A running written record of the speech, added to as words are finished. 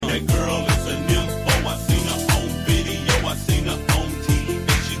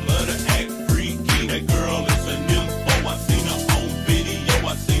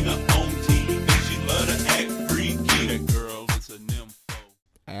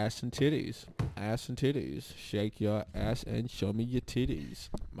ass and titties. Ass and titties. Shake your ass and show me your titties.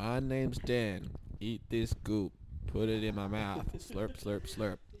 My name's Dan. Eat this goop. Put it in my mouth. Slurp, slurp,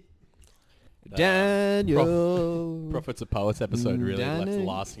 slurp. Daniel. Prophets of Poets episode really left a Danny.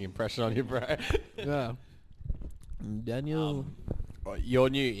 lasting impression on you, bro. Yeah. Daniel. Your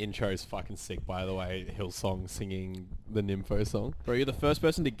new intro is fucking sick, by the way. Hillsong singing the Nympho song. Bro, you're the first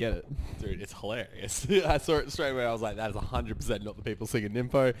person to get it. Dude, it's hilarious. I saw it straight away. I was like, that is 100% not the people singing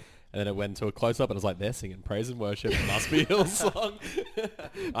Nympho. And then it went to a close-up and I was like, they're singing praise and worship. It must be Hillsong.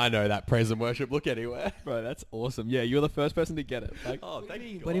 I know that praise and worship look anywhere. Bro, that's awesome. Yeah, you're the first person to get it. Like, Oh, thank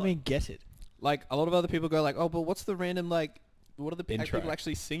you. What do you mean get it? like a lot of other people go like, oh, but what's the random, like, what are the Intro. people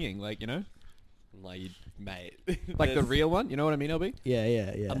actually singing? Like, you know? Like, mate. Like the There's- real one? You know what I mean, LB?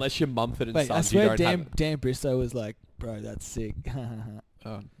 Yeah. Unless you're Mumford and Wait, I Sons, you swear don't have Dan Bristow was like, bro, that's sick.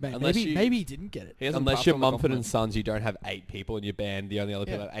 Oh. Unless Maybe he didn't get it. He hasn't Unless passed you're on the Mumford and compliment. Sons, you don't have 8 people in your band. The only other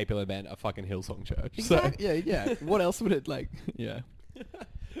people Yeah. that have 8 people in the band are fucking Hillsong Church. Exactly. Yeah. What else would it like? Yeah.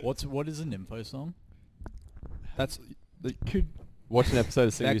 What is a Nympho song? That's the Watch an episode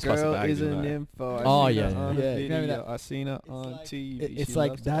of Single that Use Plastic girl Bags. is you'll an know. info. I Oh, seen yeah, her on yeah. a Yeah, remember video. that? I seen her on like- TV. It's She like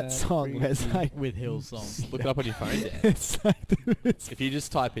loves that act song where it's freaky. like With Hillsong. Look it up on your phone, Dan. it's like If you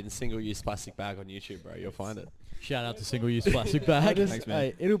just type in Single Use Plastic Bag on YouTube, bro, you'll find it. Shout out to Single Use Plastic I Bag. just, Thanks, man.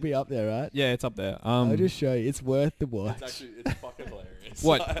 hey, it'll be up there, right? Yeah, it's up there. I'll just show you. It's worth the watch. It's fucking hilarious.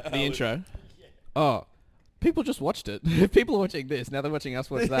 what the intro? Oh, people just watched it. If people are watching this, now they're watching us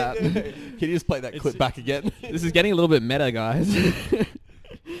watch that. Can you just play that clip back again? This is getting a little bit meta, guys.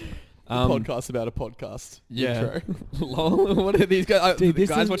 Podcast about a podcast. Yeah. Intro. Lol. What are these guys? Dude, The this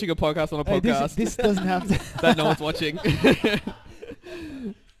guys is- watching a podcast on a Hey, podcast this doesn't have to. that no one's watching.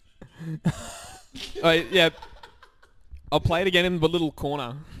 Oh, yeah. I'll play it again in the little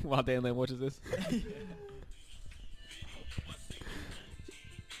corner while Dan Lamb watches this.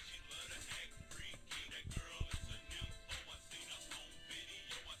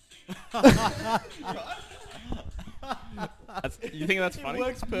 You think that's funny? It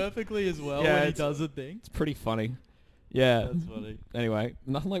works perfectly as well Yeah, when he it's- does a thing. It's pretty funny. Yeah. That's funny. Anyway,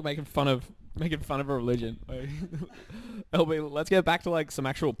 nothing like making fun of a religion. LB, let's get back to like some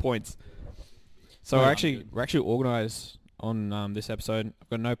actual points. So Yeah, we're actually organised on this episode. I've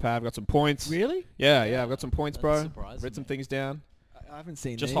got a notepad. I've got some points. Really? Yeah. I've got some points, That bro. surprises Read some me. things down. I haven't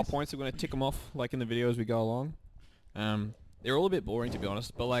seen Just these. hot points. We're gonna tick them off like in the video as we go along. They're all a bit boring to be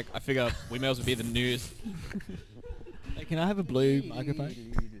honest, but like I figure we may as well be the news. Hey, can I have a blue microphone?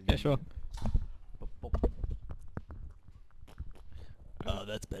 Yeah, sure. Oh,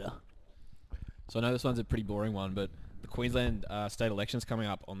 that's better. So I know this one's a pretty boring one, but the Queensland state election's coming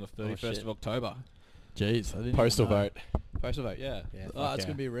up on the 31st shit. of October. Jeez, I didn't Postal even know. vote. Postal vote, yeah. Yeah, Oh, it's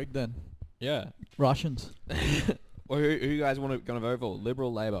gonna be rigged then. Yeah. Russians. Well, who you guys going to vote for?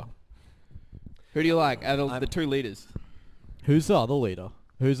 Liberal, Labor? Who do you like out of the two leaders? Who's the other leader?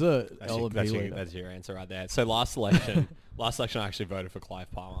 Who's the That's LNP your, leader? that's your answer right there. So last election, I actually voted for Clive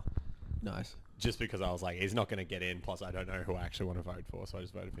Palmer. Nice. Just because I was like, he's not going to get in. Plus, I don't know who I actually want to vote for, so I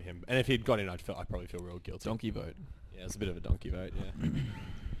just voted for him. And if he'd got in, I'd probably feel real guilty. Donkey vote. Yeah, it's a bit of a donkey vote. Yeah.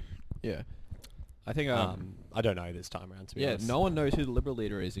 Yeah. I think, I don't know this time around. To be yeah, honest. no one knows who the Liberal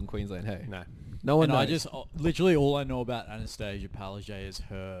leader is in Queensland, hey? No. No one And knows. I just literally all I know about Anastasia Palaszczuk is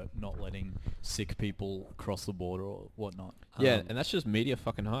her not letting sick people cross the border or whatnot. Yeah, and that's just media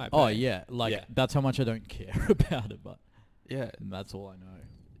fucking hype. Oh hey? yeah, like Yeah. that's how much I don't care about it, but Yeah. that's all I know.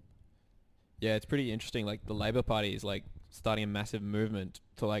 Yeah, it's pretty interesting. Like, the Labor Party is, like, starting a massive movement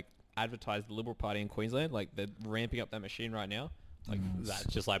to, like, advertise the Liberal Party in Queensland. Like, they're ramping up that machine right now. Like that's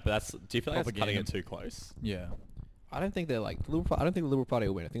just like, but that's. Do you feel like that's cutting it Propaganda. too close? Yeah. I don't think they're like I don't think the Liberal Party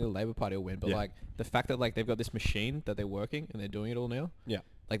will win. I think the Labor Party will win. But Yeah. like the fact that like they've got this machine that they're working and they're doing it all now. Yeah.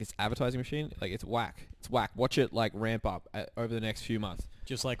 Like this advertising machine, like it's whack. It's whack. Watch it like ramp up over the next few months.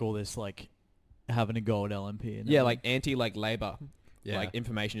 Just like all this like having a go at LNP and Yeah, like anti like Labor. Yeah. Like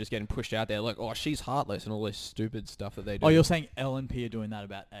information just getting pushed out there. Like, oh, she's heartless and all this stupid stuff that they do. Oh, you're saying LNP are doing that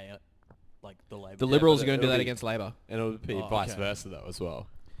about like the Labor. the Yeah, Liberals but are going to do it'll that be- against Labor. And it'll be Oh, vice okay. versa though as well.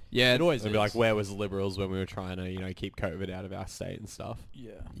 Yeah, It always It'll be like, is. where was the Liberals when we were trying to, keep COVID out of our state and stuff?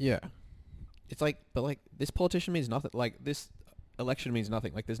 Yeah. Yeah. It's like, but like this politician means nothing. Like this election means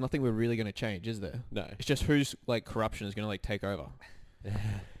nothing. Like there's nothing we're really going to change, is there? No. It's just who's like corruption is going to like take over.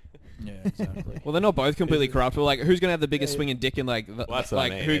 Yeah, exactly. Well, they're not both completely corrupt, but like who's going to have the biggest Yeah. swinging dick in like the, Well, that's what I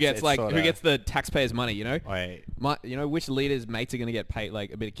like mean. who It's- gets it's like sorta- who gets the taxpayers' money? You know, Wait, which leaders' mates are going to get paid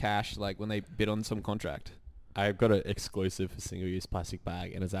like a bit of cash like when they bid on some contract. I've got an exclusive for single-use plastic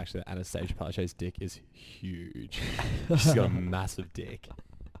bag, and it's actually that Anastasia Palaszczuk's dick is huge. She's got a massive dick,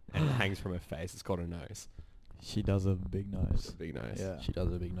 and it hangs from her face. It's got a nose. She does have a big nose. Big nose. Yeah. She does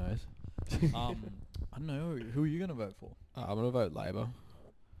have a big nose. I don't know. Who are you gonna vote for? I'm gonna vote Labor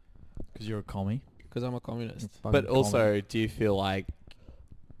Because you're a commie. because I'm a communist. But also, do you feel like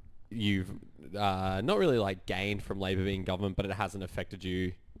you've not really like gained from Labor being government, but it hasn't affected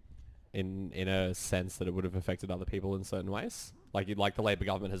you in a sense that it would have affected other people in certain ways? Like the Labor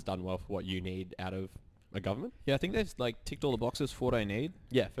government has done well for what you need out of a government. Yeah, I think they've like ticked all the boxes for what I need.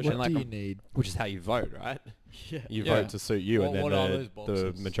 Yeah, for What sure. And, like, do you need? Which is how you vote, right? Yeah. You Yeah. vote to suit you, and What are then those the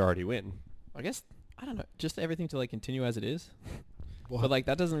boxes? majority win. I guess I don't know, just everything to like continue as it is. What? But like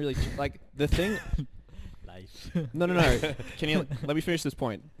that doesn't really like the thing. Life. No. Can you let me finish this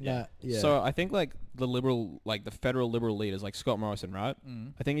point? Nah, yeah. So I think like the federal liberal leaders, like Scott Morrison, right?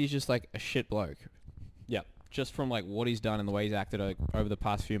 Mm. I think he's just like a shit bloke. Yep. Just from like what he's done and the way he's acted over the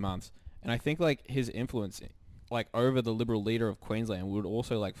past few months, and I think like his influence, like over the liberal leader of Queensland, would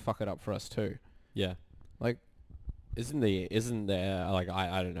also like fuck it up for us too. Yeah. Like, Isn't there like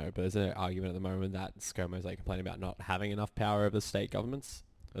I don't know, but is there an argument at the moment that ScoMo's like complaining about not having enough power over state governments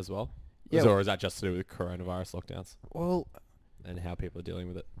as well? Yeah. Or is that just to do with coronavirus lockdowns well, and how people are dealing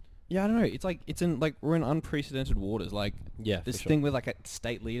with it? yeah, I don't know. It's like we're in unprecedented waters. Like Yeah, this thing with like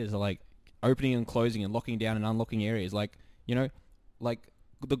state leaders are like opening and closing and locking down and unlocking areas. Like, you know, like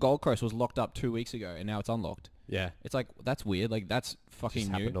the Gold Coast was locked up 2 weeks ago and now it's unlocked. Yeah. It's like that's weird. Like that's Just fucking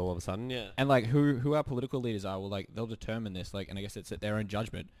new. happened all of a sudden, yeah. And like who our political leaders are, well, like they'll determine this. Like, and I guess it's at their own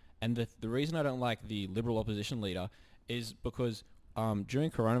judgment. And the reason I don't like the Liberal opposition leader is because during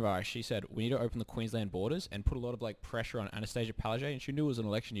coronavirus, she said we need to open the Queensland borders and put a lot of like pressure on Anastasia Palaszczuk, and she knew it was an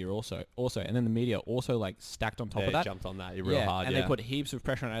election year also, and then the media also like stacked on top They of that. jumped on that real hard, and yeah. they put heaps of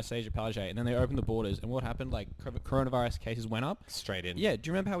pressure on Anastasia Palaszczuk, and then they opened the borders, and what happened? Like coronavirus cases went up. Straight in. Yeah, do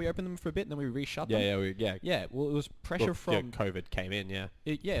you remember how we opened them for a bit and then we reshut them? Yeah. Yeah, well, it was pressure Well, from COVID came in, yeah.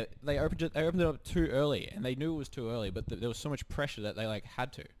 they opened it up too early, and they knew it was too early, but there was so much pressure that they like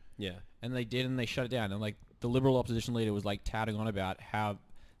had to, Yeah. and they did, and they shut it down, and like the Liberal opposition leader was like touting on about how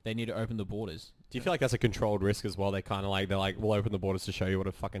they need to open the borders. Do you feel like that's a controlled risk as well? They're like, we'll open the borders to show you what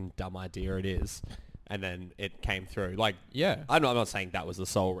a fucking dumb idea it is. And then it came through. Like, Yeah. I'm not saying that was the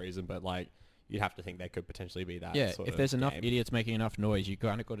sole reason, but like, you'd have to think there could potentially be that Yeah, sort if of there's enough game. idiots making enough noise, you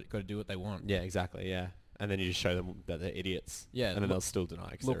kind of got to do what they want. Yeah, exactly, yeah. And then you just show them that they're idiots. Yeah, And then look- they'll still deny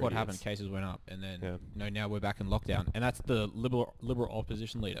it 'cause Look they're what idiots. happened. Cases went up, and then Yeah. now we're back in lockdown, and that's the liberal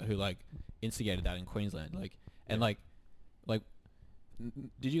opposition leader who like instigated that in Queensland. Like, and Yeah.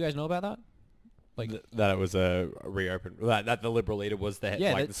 did you guys know about that? Like, That it was a reopen. That the Liberal leader was the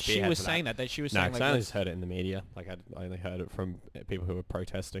yeah, like that the she spearhead was for saying that she was No, saying 'cause like I only let's- just heard it in the media. Like I only heard it from people who were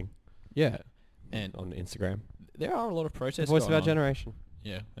protesting yeah, and on Instagram. there are a lot of protests. Voice of going our on. generation.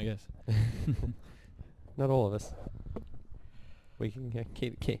 Yeah, I guess. Not all of us. We can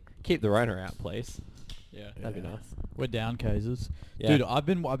keep the Rona out, please. Yeah, That'd be nice. We're down cases. Yeah. Dude, I've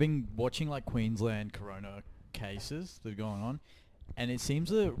been watching like Queensland corona cases that are going on, and it seems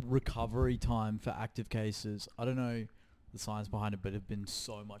the recovery time for active cases, I don't know the science behind it, but have been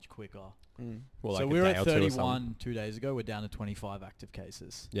so much quicker. Well, So like a we were day at or two or something. 31 2 days ago. We're down to 25 active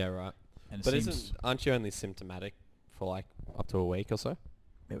cases. Yeah, right. And it But seems, aren't you only symptomatic for like up to a week or so?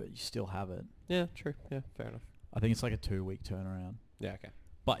 yeah, but you still have it. Yeah, true. Yeah, fair enough. I think it's like a 2-week turnaround. Yeah, okay.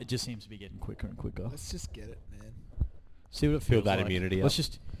 But it just seems to be getting quicker and quicker. Let's just get it, man. See what it Feel feels that like. immunity Let's up.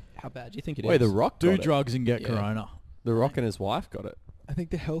 just How bad do you think it is? Wait, The Rock do got it. drugs and get Yeah. corona. The Rock and his wife got it. I think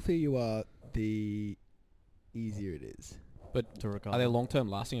the healthier you are, the easier it is. But To recover. are there long-term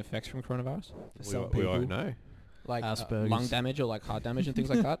lasting effects from coronavirus? For some We people, won't know. Like Asperger's. lung damage or like heart damage and things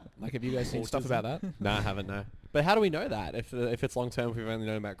like that? Like, have you guys seen stuff about that? No, I haven't, no. But how do we know that? If it's long term, if we've only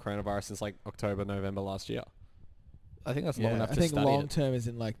known about coronavirus since like October, November last year. I think that's long yeah, enough I to think study long it. term is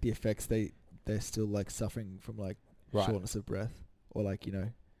in like the effects they're still like suffering from like Right. shortness of breath or like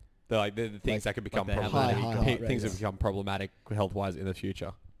They're like the things Like- that could become they have problematic. high heart Things that rates. become problematic health wise in the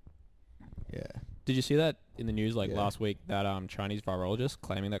future. yeah. Did you see that in the news like Yeah. last week? That Chinese virologist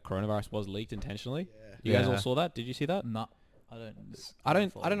claiming that coronavirus was leaked intentionally. Yeah. You guys all Yeah. saw that? Did you see that? No, I I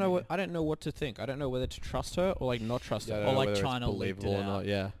don't know what to think. I don't know whether to trust her or like not trust Yeah, I her. don't Or know like whether it's China leaked believable it or not. out.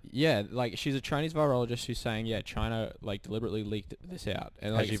 Yeah. Yeah, like she's a Chinese virologist who's saying, yeah, China like deliberately leaked this out.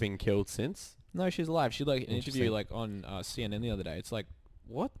 And Has like she been killed since? no, she's alive. She like an interview Interesting. like on CNN the other day. It's like,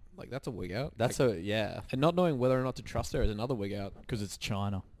 what? Like that's a wig out. That's like, yeah. and not knowing whether or not to trust her is another wig out. because it's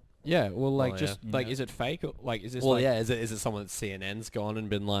China. Yeah, well, like Oh, just yeah. like, Yeah. is it fake? Or, like, is this Well, like, yeah. Is it someone that CNN's gone and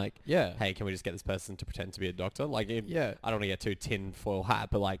been like, yeah, hey, can we just get this person to pretend to be a doctor? Like, yeah. I don't want to get too tinfoil hat,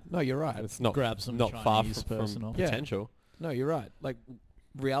 but like, No, you're right. it's not Grab some not far Chinese from person off. Yeah. potential. No, you're right. Like,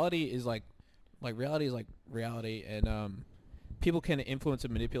 reality is like reality is like reality, and people can influence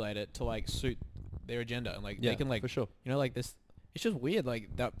and manipulate it to like suit their agenda, and like Yeah, they can like for sure. you know like this. It's just weird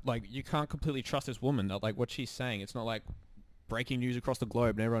like that. Like you can't completely trust this woman. That like what she's saying. It's not like breaking news across the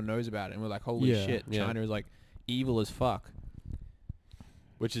globe and everyone knows about it, and we're like, holy Yeah. shit, Yeah. China is like evil as fuck.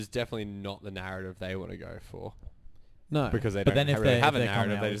 Which is definitely not the narrative they want to go for. No, Because they But don't then if really they- have if a they're coming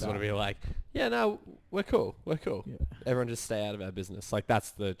narrative. out They with just want to that. be like, yeah, no, we're cool. We're cool. Yeah. Everyone just stay out of our business. Like,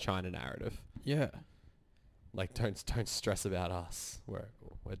 that's the China narrative. yeah. Like, don't stress about us. We're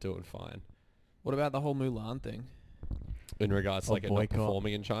doing fine. What about the whole Mulan thing? In regards to Or like it not boycott.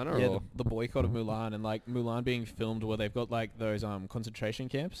 performing in China, Yeah, or the boycott of Mulan, and like Mulan being filmed where they've got like those concentration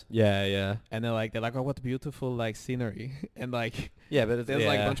camps, yeah, and they're like oh, what beautiful like scenery, and like yeah, but it's, there's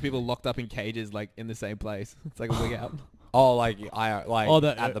like a yeah. bunch of people locked up in cages like in the same place. It's like a wig out. Oh, like at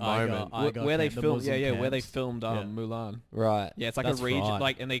the moment, Where they the filmed, Muslim where they camps. filmed Yeah. Mulan. right? Yeah, it's like That's a region, right.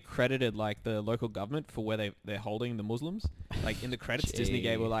 like, and they credited like the local government for where they're holding the Muslims. Like in the credits, Disney Gee.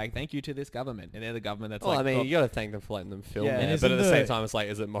 gave were like, "Thank you to this government," and they're the government that's Well, like, I mean, oh, you got to thank them for letting them film Yeah. there, And but at the isn't same the- time, it's like,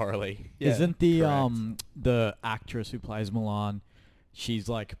 is it morally? yeah, Isn't the correct. the actress who plays Mulan, she's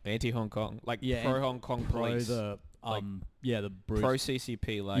like anti-Hong Kong, like Yeah, pro Hong Kong pro police, the like, the Bruce. pro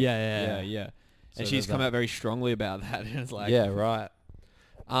CCP, like Yeah. And So she's there's come that. out very strongly about that. And it's like, Yeah, right.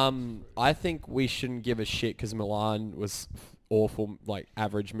 I think we shouldn't give a shit because Milan was awful, like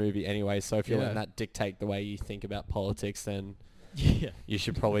average movie anyway. So if you're Yeah. letting that dictate the way you think about politics, then Yeah. you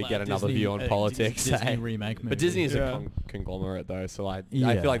should probably Like get another Disney- view on politics. Disney eh? remake movie. But Disney is Yeah. a conglomerate though, so I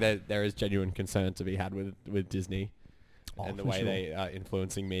Yeah. feel like there is genuine concern to be had with Disney Oh, and the for way sure. they are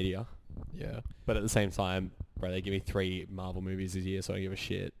influencing media. yeah. But at the same time, bro, they give me 3 Marvel movies a year, so I don't give a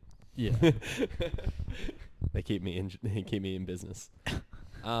shit. Yeah. They keep me in business.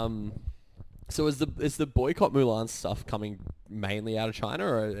 So is the boycott Mulan stuff coming mainly out of China,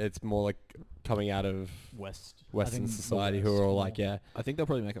 or it's more like coming out of West. I Western think the society who West are all more. like, yeah, I think they'll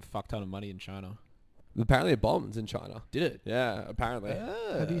probably make a fuck ton of money in China. apparently it bombed in China. Did it? Yeah, apparently.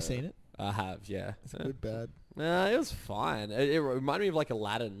 Have you seen it? I have, yeah. It's good, bad. Nah, it was fine. It reminded me of like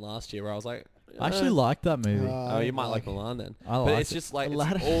Aladdin last year, where I was like, I actually like that movie. oh, you might like Milan then. I But liked it's it. just like it's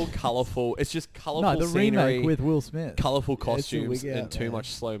Aladdin. all colourful. It's just colourful No, the scenery, remake with Will Smith. colourful Yeah, it's a costumes, wig and out, too man.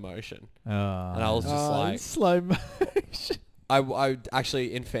 much slow motion. And And I was just like, slow motion. I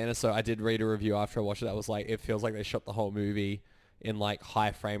actually, in fairness, so I did read a review after I watched it that was like, it feels like they shot the whole movie in like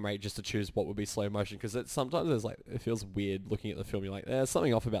high frame rate just to choose what would be slow motion, because sometimes there's like, it feels weird looking at the film. You're like, there's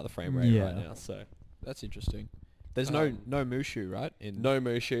something off about the frame rate right Yeah. now. So That's interesting. There's Um, no Mushu, right? In no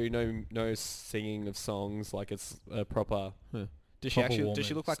Mushu, no singing of songs. Like it's a proper. Does she proper actually does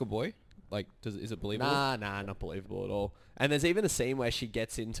she woman. look like a boy? Like, is it believable? Nah, not believable at all. And there's even a scene where she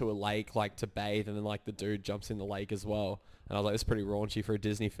gets into a lake like to bathe, and then like the dude jumps in the lake as well. And I was like, it's pretty raunchy for a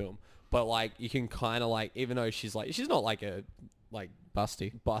Disney film. But like, you can kind of like, even though she's not like a like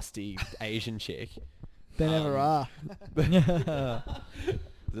Busty. busty Asian chick. They never are.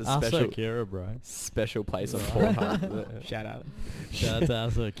 There's a Asa special Akira, bro. special place on Pornhub. Shout out. Shout out to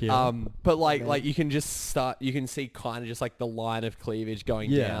Asa Akira. But like Man. like you can see kind of just like the line of cleavage going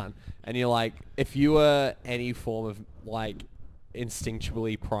Yeah. down, and you're like, if you were any form of like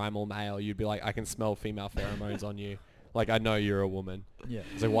instinctually primal male, you'd be like, I can smell female pheromones on you. Like, I know you're a woman. Yeah.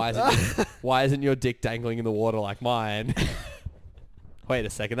 It's like, why isn't your dick dangling in the water like mine? Wait a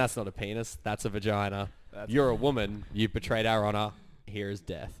second, that's not a penis, that's a vagina. You're a woman, you've betrayed our honor, here is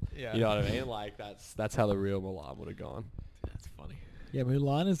death. Yeah. You know what I mean? Like, that's how the real Mulan would have gone. That's funny. Yeah,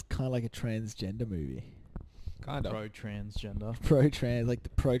 Mulan is kind of like a transgender movie. Kind of. Pro transgender. Pro-trans, like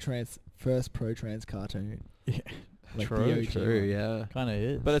the first pro-trans cartoon. Yeah. Like True, the OG one. yeah. Kind of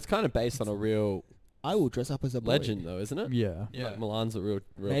is. But it's kind of based on a real I will dress up as a boy. legend, though, isn't it? yeah. Yeah. Like, Milan's a real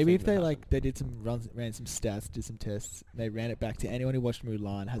Maybe thing if they that like happened. they did ran some stats, did some tests, they ran it back to anyone who watched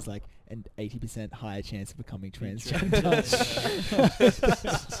Mulan has like an 80% higher chance of becoming transgender.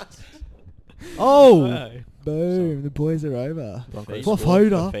 Oh, Hey. boom! The boys are over. Broncos For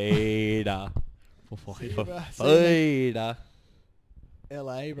scored Foda. Fafita. See you, bro. See you Fafita.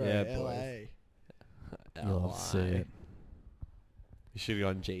 LA, bro. Yeah, LA. boys. You'll have to see it. You should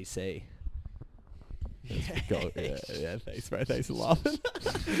have gone GC. Yeah. Yeah, thanks, bro. Thanks for laughing.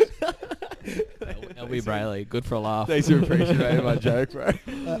 LB Brayley, good for a laugh. Thanks for appreciating my joke, bro.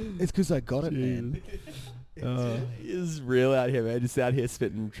 It's because I got it, man. He's real out here, man. Just out here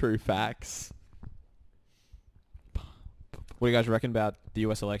spitting true facts. What do you guys reckon about the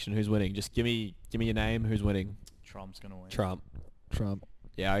US election? Who's winning? Just give me your name. Who's winning? Trump's gonna win. Trump. Trump.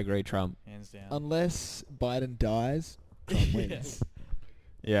 Yeah, I agree. Trump. Hands down. Unless Biden dies, Trump wins.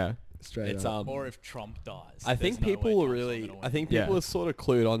 Yeah. Straight It's up. or if Trump dies. I there's think no way people were Trump's not really. gonna I win. think Yeah. people are sort of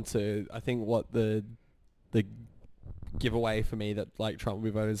clued onto. I think what the giveaway for me that like Trump will be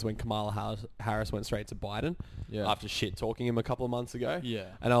voted is when Kamala Harris went straight to Biden after shit talking him a couple of months ago. Yeah.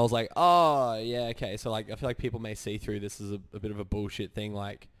 And I was like, oh yeah, okay. So like I feel like people may see through this as a bit of a bullshit thing.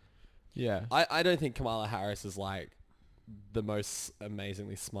 Like, Yeah. I don't think Kamala Harris is like the most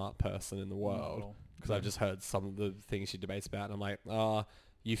amazingly smart person in the world, because I've just heard some of the things she debates about, and I'm like,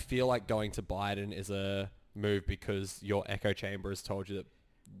 you feel like going to Biden is a move because your echo chamber has told you that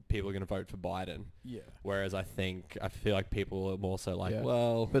people are going to vote for Biden. Yeah. Whereas I feel like people are more so like, Yeah.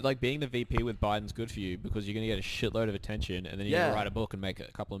 well, But like being the VP with Biden's good for you because you're going to get a shitload of attention and then you're going Yeah. to write a book and make a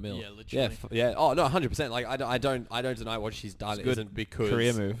couple of mil. Yeah, literally. yeah. Oh no, 100%. Like I don't deny what she's done. It's a It good isn't because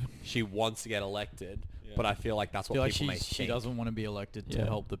career move. she wants to get elected, Yeah. but I feel like that's I what feel like people may she think. doesn't want to be elected to Yeah.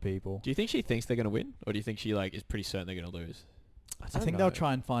 help the people. Do you think she thinks they're going to win, or do you think she like is pretty certain they're going to lose? I don't think know. they'll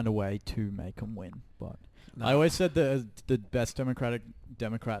try and find a way to make them win, but No. I always said the best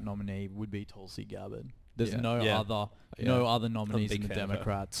Democrat nominee would be Tulsi Gabbard. There's Yeah. no Yeah. other nominees big in the fan of her.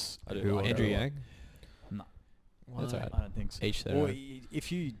 Democrats. I do who like are- Andrew her. Yang? No. That's alright. I don't think so. Each their Or own.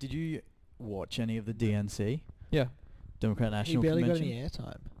 did you watch any of the DNC? Yeah. Democrat He National barely got Convention? any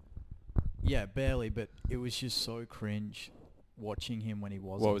airtime. Yeah, barely, but it was just so cringe watching him when he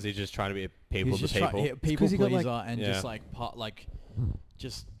wasn't. What was he just trying to be a He people was to just people? people 'cause he got, like- pleaser and Yeah. just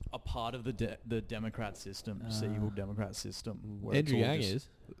just a part of the Democrat system, just the evil Democrat system. where it's Andrew all Yang just- is.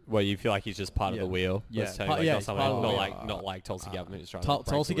 Well, you feel like he's just part of Yeah. the wheel. Yeah. Let's say, Pa- like, yeah, not he's something, part of the not wheel. like Tulsi Gabbard who's trying to break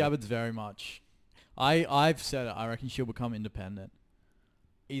Tulsi the wheel. Gabbard's very much. I've said it. I reckon she'll become independent,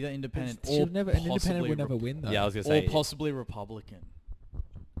 either independent or She'll never, an independent possibly would never win though. Yeah, I was gonna or say. possibly Republican.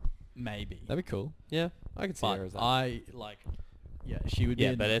 Maybe. That'd be cool. Yeah, I could see But her as that. I like. Yeah, she would be.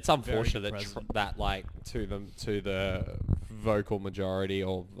 Yeah, a but it's very unfortunate good that president. that like to the vocal majority,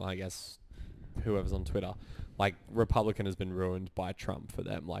 or I guess whoever's on Twitter, like Republican has been ruined by Trump for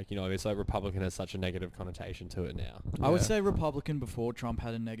them. Like, you know, it's like Republican has such a negative connotation to it now. I would Yeah. say Republican before Trump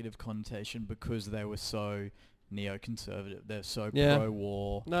had a negative connotation because they were so neoconservative. They're so Yeah.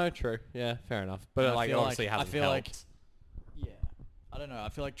 pro-war. No, true. Yeah, fair enough. But And I like, feel obviously like- I hasn't feel like- helped. Yeah, I don't know. I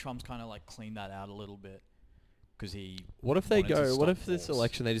feel like Trump's kind of like cleaned that out a little bit because he. What if they wanted to go? What stop if this wars.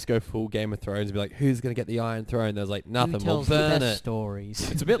 election they just go full Game of Thrones and be like, who's gonna get the Iron Throne? There's like nothing. We'll burn it.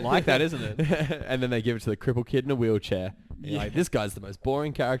 stories? It's a bit like that, isn't it? And then they give it to the crippled kid in a wheelchair. And you're like, this guy's the most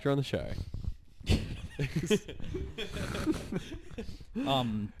boring character on the show.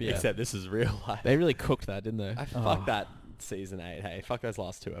 Yeah. Except this is real life. They really cooked that, didn't they? Fuck that season 8. Hey, fuck those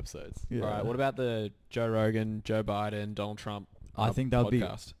last 2 episodes. Yeah. All right. What about the Joe Rogan, Joe Biden, Donald Trump? I think that'd be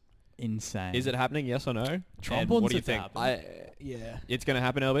podcast? insane. Is it happening? Yes or no? Trump And wants what do you it to think? happen. Yeah. It's going to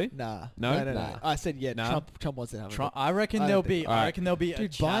happen, LB? Nah. No? No. Nah. I said yeah. Nah. Trump wants to have Trump, it. I reckon I there'll don't be. think- Alright. I reckon there'll be a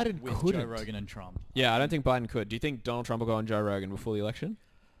Dude, chat Biden with Joe couldn't. Rogan and Trump. Yeah, I don't think Biden could. Do you think Donald Trump will go on Joe Rogan before the election?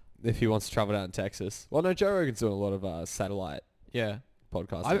 If he wants to travel down to Texas. Well, no, Joe Rogan's doing a lot of satellite Yeah.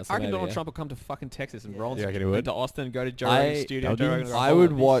 podcasts. I now, so reckon maybe, Donald yeah. Trump will come to fucking Texas and Yeah. roll You reckon he would? into Austin, go to Joe I- Rogan's studio. That'd Joe be Rogan insane. will I go, would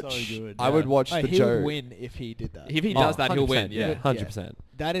That'd be watch. so good. I would Yeah. watch Like, the he Joe. would win if he did that. If he does that, he'll 100%, win. Yeah. 100%.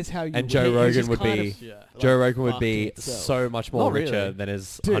 That is how you. And win. Joe He's Rogan just would kind be- of, Yeah. Joe like, Rogan would fucked be itself. so much more Not richer really. than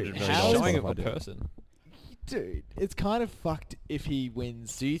his Dude, $100 million. how is Showing it of a idea. person. Dude, it's kind of fucked if he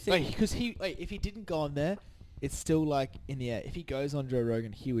wins. Do you think? Because if he didn't go on there, it's still like in the air. If he goes on Joe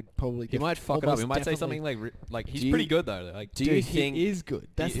Rogan, he would probably. He might fuck it up. He might say definitely- something like he's Do you- pretty good though. Like, do Dude, you think? he is good?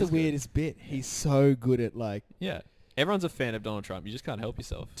 That's the is good. weirdest bit. He's so good at like. yeah. Everyone's a fan of Donald Trump. You just can't help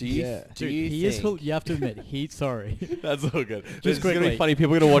yourself. Do you? Yeah. Do Dude, you he think? is. You have to admit, sorry. That's all good. Just It's gonna be quickly, funny.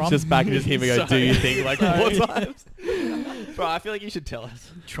 People are gonna watch Trump- this back and just hear me go, "Do you think?" Like Sorry. four times. Bro, I feel like you should tell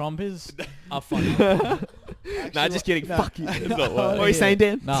us. Trump is a funny. Nah, just kidding. No. Fuck you. It's not What worth What are you saying,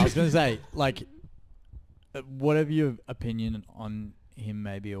 Dan? No, I was gonna say like, whatever your opinion on him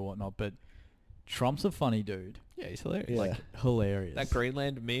may be or whatnot, but Trump's a funny dude. Yeah, he's hilarious. Yeah. Like Hilarious. that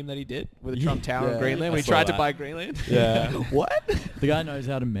Greenland meme that he did with the Yeah. Trump Tower in Yeah. Greenland I when he saw tried to that. buy Greenland. Yeah. What? The guy knows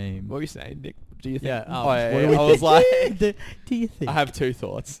how to meme. What were you saying, Nick? Do you think? Yeah. Oh, yeah, what yeah, do we I was think? like- do you think? I have 2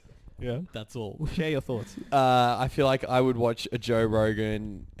 thoughts. Yeah. That's all. Share your thoughts. I feel like I would watch a Joe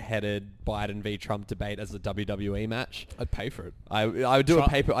Rogan headed Biden v Trump debate as a WWE match. I'd pay for it. I would do Trump- a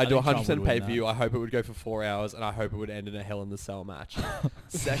paper. I I'd do think Trump 100% would win pay per view. that. I hope it would go for 4 hours, and I hope it would end in a Hell in the Cell match.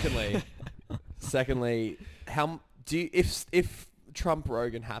 Secondly, how do you, if Trump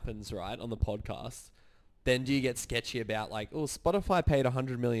Rogan happens right on the podcast, then do you get sketchy about like, oh, Spotify paid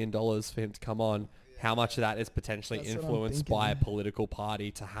 $100 million for him to come on? How much of that is potentially That's what I'm influenced by a thinking. political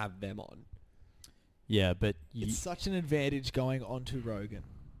party to have them on? Yeah, but It's such an advantage going onto Rogan.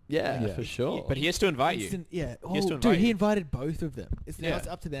 Yeah, Yeah. for sure. But he has to invite you. Instant- yeah. He has to Oh, invite dude, he you. invited both of them. Now Yeah. it's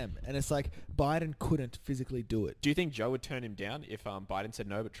up to them, and it's like Biden couldn't physically do it. Do you think Joe would turn him down if Biden said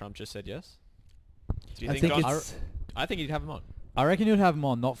no, but Trump just said yes? Do you I think think Don- it's. I think he'd have him on. I reckon he'd have him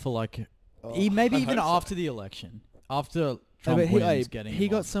on, not for like, maybe I even hope so. after the election, after No, Trump but wins, getting he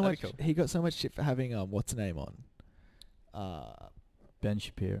him got on. so That'd much. be cool. He got so much shit for having what's the name on. Ben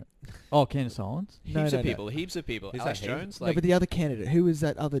Shapiro. Oh, Candace Owens. No, Heaps no, of no. people. Heaps of people. Who's Alex that, he? Jones. No, Like, but the other candidate. Who was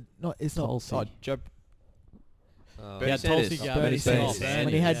that other? Not. It's not. Tulsi. oh, Joe. Yeah, Tulsi Sanders. Gabbard. Bernie Sanders. Sanders.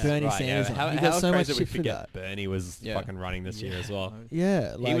 When he had Bernie Right, Sanders, yeah. on, he How got so much crazy that we shit for forget that. Bernie was Yeah. fucking running this year as well.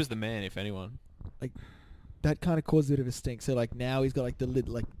 Yeah, like He was the man, if anyone. that kind of caused a bit of a stink. So like now he's got like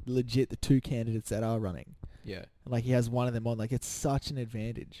legit the two candidates that are running. Yeah. Like he has one of them on. Like it's such an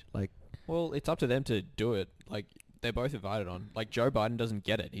advantage. Like Well, it's up to them to do it. Like, they're both invited on. Like, Joe Biden doesn't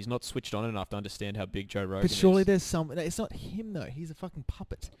get it. He's not switched on enough to understand how big Joe Rogan but surely is. there's some. It's not him though. He's a fucking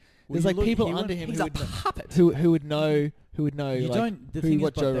puppet. Well, There's you like look- people he under went- him he's who a would know, puppet. who would know You like don't. The who thing is,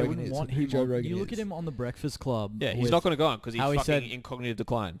 what but Joe they Rogan wouldn't is, want who him Joe on- Rogan You look is. at him on the Breakfast Club. Yeah, he's with not going to go on because he's how he fucking said- in cognitive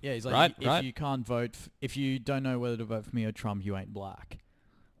decline. Yeah, he's like, right? if Right? you can't vote, if you don't know whether to vote for me or Trump, you ain't black.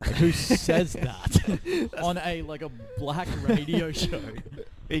 Like, who says that on a black radio show?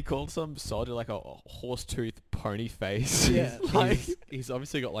 He called some soldier like a horse-tooth pony face. Yeah. Like, He's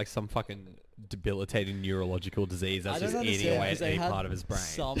obviously got like some fucking debilitating neurological disease that's I don't just eating understand, away 'cause at they any had part of his brain.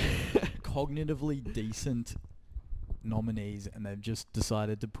 Some cognitively decent nominees, and they've just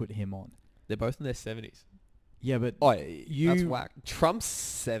decided to put him on. they're both in their 70s. Yeah, but Oh, You- that's whack. Trump's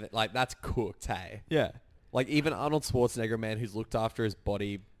 7. Like that's cooked, hey. Yeah. Like even Arnold Schwarzenegger, a man who's looked after his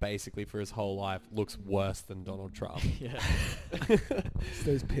body basically for his whole life, looks worse than Donald Trump. yeah, It's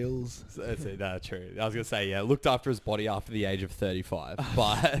those pills. So that's it. That's true. I was gonna say, yeah, looked after his body after the age of 35,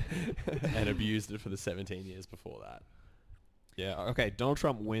 but and abused it for the 17 years before that. Yeah. Okay, Donald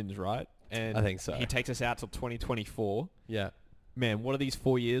Trump wins, right? And I think so. He takes us out till 2024. Yeah. Man, what do these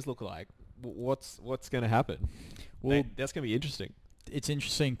 4 years look like? What's going to happen? Well, That's going to be interesting. it's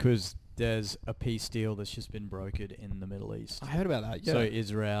interesting because there's a peace deal that's just been brokered in the Middle East. heard about that. So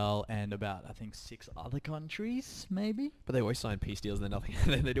Israel and about I think 6 other countries, maybe. But they always sign peace deals and then nothing.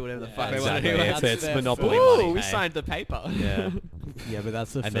 And then they do whatever the Yeah, fuck they exactly. want to do. It's- That's it's their monopoly first- money. we hey. signed the paper. Yeah. Yeah, but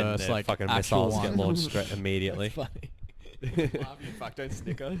that's the And then first their fucking actual missiles one. get launched straight immediately. Funny. Laugh, you fuck, don't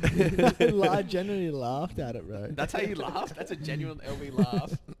snicker. I genuinely laughed at it, bro. That's how you laugh? That's a genuine LB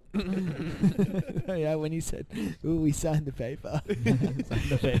laugh. Yeah, when you said, "Ooh, we signed the paper." Signed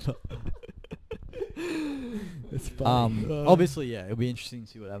the paper. It's funny. Obviously, yeah, it'll be interesting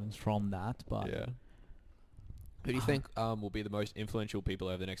to see what happens from that. But Yeah. Who do you think will be the most influential people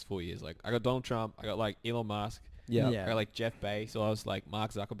over the next 4 years? Like, I got Donald Trump. I got like Elon Musk. Yeah. Yeah. I got like Jeff Bezos, like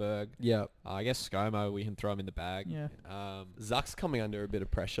Mark Zuckerberg. Yeah. I guess ScoMo, we can throw him in the bag. Yeah. Zuck's coming under a bit of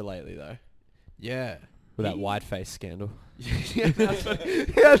pressure lately, though, Yeah. with that whiteface scandal.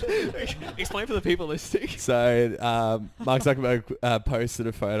 Explain for the people listening. So Mark Zuckerberg posted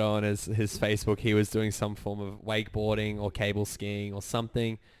a photo on his Facebook. He was doing some form of wakeboarding or cable skiing or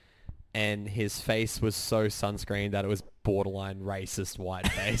something, and his face was so sunscreened that it was borderline racist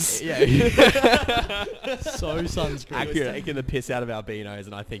whiteface. So sunscreen. Accurate. Taking the piss out of albinos,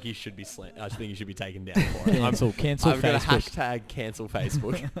 and I think he should be I think he should be taken down for it. Cancel I'm gonna Facebook. hashtag cancel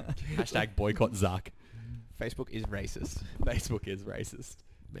Facebook. Hashtag boycott Zuck. Facebook is racist. Facebook is racist.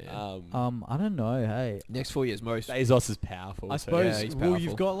 Man. I don't know. Hey, Next 4 years, most. Bezos is powerful. I so- suppose. yeah, he's Well,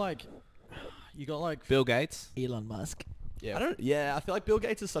 you've powerful. got like Bill Gates. Elon Musk. Yeah. I feel like Bill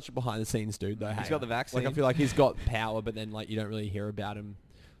Gates is such a behind the scenes dude though. He's hey. got the vaccine. Like I feel like he's got power, but then like you don't really hear about him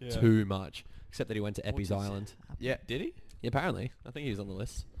too much, except that he went to Epi's Island. Yeah. Did he? Yeah, apparently. I think he was on the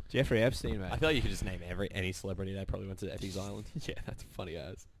list. Jeffrey Epstein, mate. I feel like you could just name any celebrity that probably went to Epi's Island. yeah, that's funny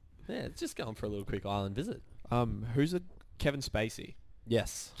as. Yeah, it's just going for a little quick island visit. Who's a Kevin Spacey?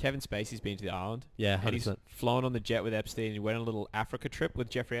 Yes. Kevin Spacey's been to the island. Yeah, And he's 100%. flown on the jet with Epstein. He went on a little Africa trip with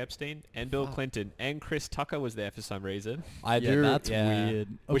Jeffrey Epstein and Bill Fuck. Clinton. And Chris Tucker was there for some reason. I yeah, do. that's yeah. weird.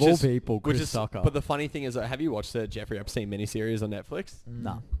 Of Which all is- people, Which Chris is, Tucker. but the funny thing is, have you watched the Jeffrey Epstein miniseries on Netflix?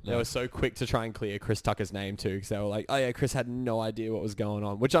 Nah. They were so quick to try and clear Chris Tucker's name too, because they were like, "Oh yeah, Chris had no idea what was going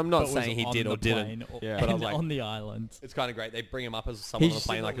on," which I'm not But was saying he on did the or didn't. plane Yeah. But I and was like- on the island. It's kind of great. They bring him up as someone He's on a just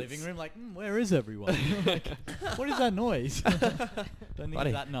plane, in like the it's- living room, like, where is everyone? Like, what is that noise? Don't think Buddy,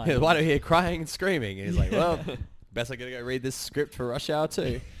 it's that night. why do you hear crying and screaming? And he's like, well, best I gotta go read this script for Rush Hour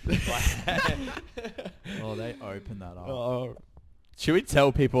 2. Oh, they opened that up. Oh. Should we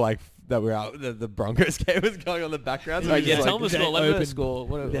tell people like that we're out? The Broncos game is going on in the background. Yeah, yeah, like, tell them the they score. Let them know the opened- score.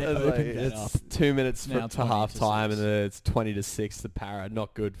 What, they It's, opened that it's up. 2 minutes Now to 20 to half time, 6. and then it's 20-6. The Para,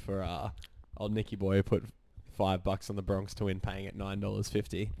 not good for old Nicky boy who put $5 on the Bronx to win, paying at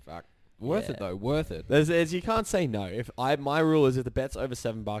 $9.50. Fuck. Worth it Yeah. though. Worth it. There's you can't say no. My rule is if the bet's over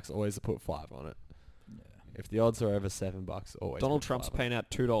 $7, always put 5 on it. If the odds are over $7, always. Donald put Trump's 5 on it. paying out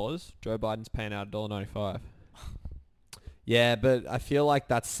 $2. Joe Biden's paying out $1.95. Yeah, but I feel like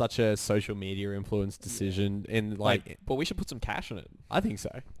that's such a social media influenced decision. In like, But we should put some cash on it. I think so.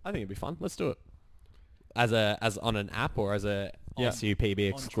 I think it'd be fun. Let's do it. As on an app or as a Yeah. SUPB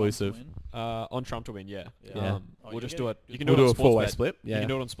On Trump to exclusive. win. On Trump to win, yeah. Yeah. We'll just do it. You can We'll do it do on a four-way sports split. bet. Yeah. You can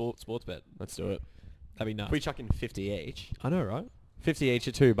do it on sports bet. Let's do it. That'd be nuts. We chuck in 50 each. I know, right? 50 each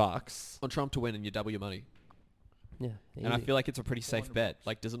at $2. On Trump to win and you double your money. Yeah. And I feel like it's a pretty safe bet.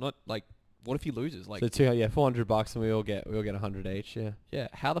 Like, does it not, like, what if he loses? Like, so $400 and we all get 100 each. Yeah. yeah,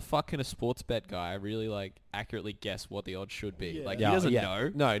 how the fuck can a sports bet guy really, like, accurately guess what the odds should be? Yeah. Like, Yeah, he doesn't yeah.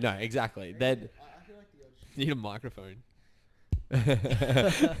 know. No, exactly. Then You need a microphone.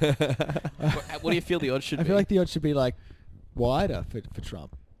 What do you feel the odds should I be? feel like the odds should be like wider for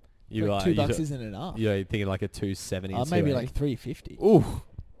Trump. you Like like $2 isn't enough. you're thinking like a 270. Maybe like 350. Ooh,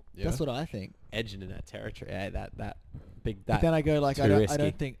 That's what I think. edging in that territory. That big But that. then I go like too I don't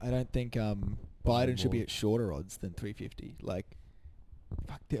risky. think Biden should be more. at shorter odds than 350. Like,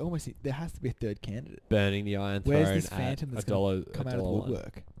 fuck, there has to be a third candidate. Burning the Iron Where's Throne this at phantom that's a dollar Come out of the $1 line.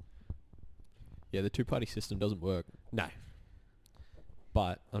 woodwork. Yeah, the two-party system doesn't work. No.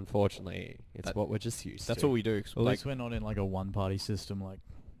 But unfortunately, it's That- what we're just used That's to. what we do. Well, at Like, least we're not in like a one-party system like.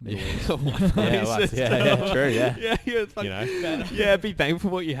 yeah, True, yeah. yeah, it's You know. yeah, be thankful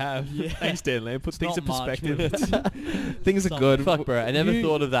for what you have. Yeah. Thanks, Dan Lamb. Put It's things in not much, perspective. Things are Some- good. Fuck, bro. I never You-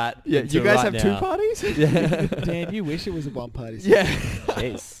 thought of that. Yeah, until you guys right have two now. parties? Yeah. Dan, you wish it was a one-party system. Yeah.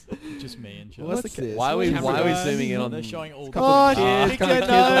 Jeez. Just me and Joe. What's this? Why are we Camera zooming in on? They're showing all. Oh, Ah, pick pick your your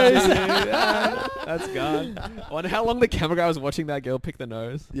nose. That's gone. I wonder how long the camera guy was watching that girl pick the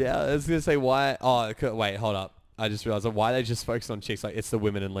nose. Yeah, I was gonna say why. Oh, wait, hold up. I just realized why they just focused on chicks. Like it's the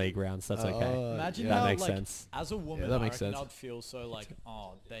women in league rounds. That's okay. Oh, Imagine That how, makes like, sense. as a woman, that I makes reckon sense. I'd feel so like,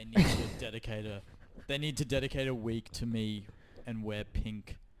 oh, they need to dedicate a week to me and wear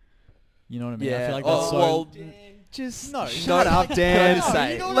pink. You know what I mean? I feel like that's so. Just No, shut no, up, no, Dan. no,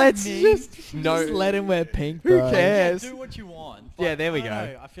 say. you know what Let's I mean? just No. let him wear pink, Who bro. cares? Do what you want. Yeah, but there we I don't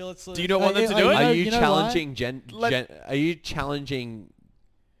go. know, I feel it's. Do you not want them to Oh, do yeah, it? know- Are you you know challenging why? Are you challenging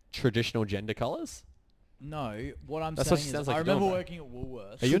traditional gender colors? No, what I'm That's what saying she is, sounds like I you're doing, remember bro. working at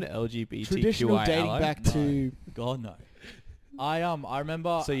Woolworths. Are you an LGBTQI Traditional dating ally? back No. to God no. I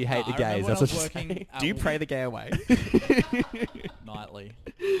remember. So you hate the I gays, remember that's when what I was you're working at Do you pray the gay away? nightly?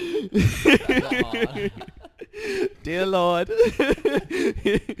 Dear Lord,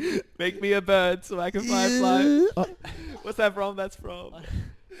 make me a bird so I can fly. Oh, What's that from? That's from.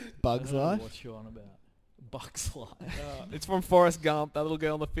 Bugs I don't know Life? What you on about? Bugs Life. It's from Forrest Gump, that little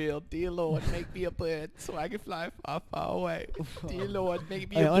girl in the field. Dear Lord, make me a bird so I can fly far, far away. Dear Lord, make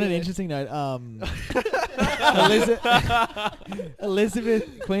me Hey, a on bird. an interesting note,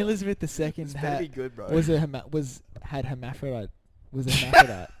 Queen Elizabeth II It's better be had good, bro. had hermaphrodite. Was a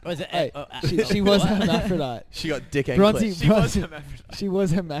hermaphrodite. Was it? Hey, she was a hermaphrodite. She got dick and Bronzy, clit. She was Bronzy- hermaphrodite. she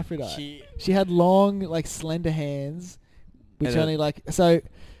was hermaphrodite. She. She had long, like slender hands, which And a- only like so.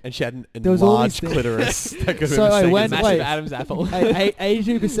 And she had an There was all these enlarged clitoris. That could So, have been when- second. wait. Adam's apple.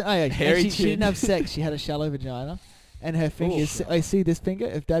 82%. Hairy She didn't chin. have sex. She had a shallow vagina, and her fingers. I see this finger.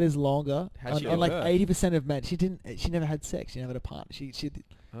 If that is longer, How'd she on like give birth? 80% of men, she didn't. She never had sex. She never had a partner.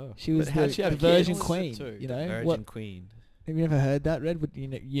 Oh. She was But how'd the, she have the virgin kids? queen. Too. You The know Virgin what? Queen. Have you never heard that, Red?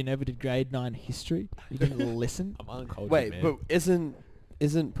 You never did grade 9 history. You didn't listen. I'm uncultured, Wait, man. but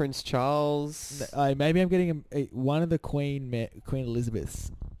isn't Prince Charles Maybe I'm getting one of the Queen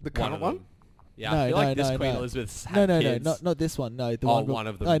Elizabeths. the One current of one? them. Yeah, No, I feel like no, this no, Queen no. Elizabeth's No, had no, kids. no, not this one. No, the Oh, one. one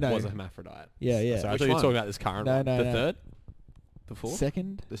of them I know. was a hermaphrodite. Yeah, yeah. So I Which thought you were one? talking about this current No, one. no, The no. third? The fourth?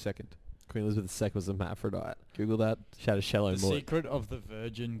 Second. The second. Queen Elizabeth II was a hermaphrodite. Google that. She had a shallow The mullet. Secret of the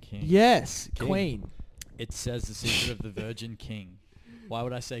Virgin King. Yes, King. Queen. It says the Secret of the Virgin King. Why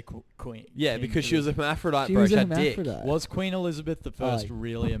would I say Queen? Yeah, King because for she was a this? hermaphrodite, She bro. was She a had dick. hermaphrodite. Was Queen Elizabeth the first Oh.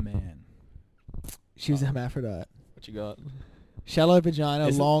 really a man? She was a hermaphrodite. What you got? Shallow vagina,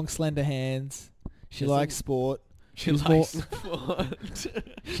 Isn't- long, slender hands. She Isn't- likes sport. She was likes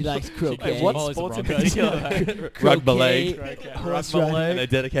She likes croquet. Wait, what follows the sports in Broncos. particular? Rugby league. Horse Rugby riding. And they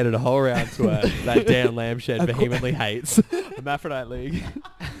dedicated a whole round to her that Dan Lambshed A qu- vehemently hates. Hermaphrodite League.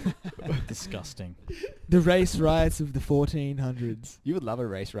 Disgusting. The race riots of the 1400s. You would love a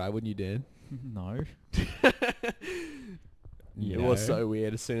race ride, wouldn't you, Dan? No. It was so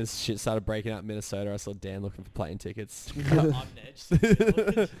weird. As soon as shit started breaking out in Minnesota, I saw Dan looking for plane tickets. I'm next.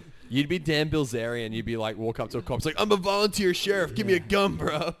 You'd be Dan Bilzerian. You'd be like, walk up to a cop, it's like, I'm a volunteer sheriff. Give me a gun,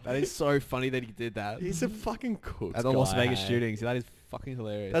 bro. That is so funny that he did that. He's a fucking cool. At the Las Vegas shootings. That is fucking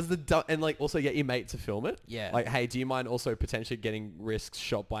hilarious. That's and like also get your mate to film it. yeah. Like, hey, do you mind also potentially getting risks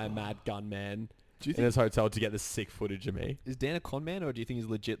shot by a mad gunman do you in think his hotel to get this sick footage of me? is Dan a con man or do you think he's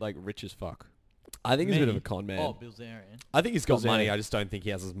legit like rich as fuck? I think he's a bit of Me? a con man. Oh, Bilzerian. I think he's got money. Bilzerian. I just don't think he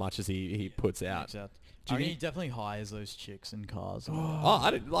has as much as he puts out. Exactly. Do I you mean, he think- definitely hires those chicks in cars. and Oh,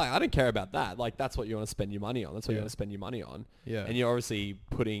 I don't care about that. Like, that's what you want to spend your money on. That's what you Yeah. want to spend your money on. Yeah. And you're obviously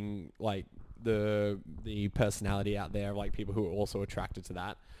putting like the personality out there of like people who are also attracted to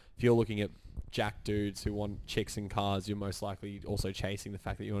that. If you're looking at jack dudes who want chicks in cars, you're most likely also chasing the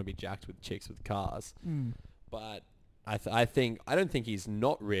fact that you want to be jacked with chicks with cars. But I don't think he's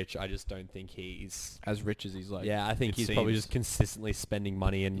not rich. I just don't think he's as rich as he's like. yeah, I think it he's probably seems. just consistently spending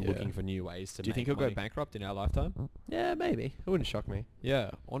money and Yeah. looking for new ways to Do you think make he'll money. go bankrupt in our lifetime? Yeah, maybe. It wouldn't shock me. Yeah.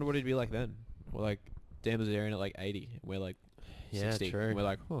 I wonder what he'd be like then. We're like Dan Bilzerian at like 80. We're like Yeah, 60. true. And we're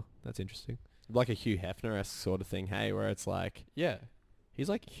like, oh, that's interesting. Like a Hugh Hefner-esque sort of thing, hey, where it's like... Yeah. He's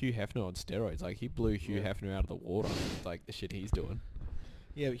like Hugh Hefner on steroids. Like he blew Hugh Hefner out of the water. Like the shit he's doing.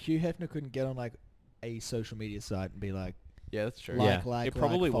 Yeah, but Hugh Hefner couldn't get on like a social media site and be like, Yeah, that's true. like, Yeah. like, It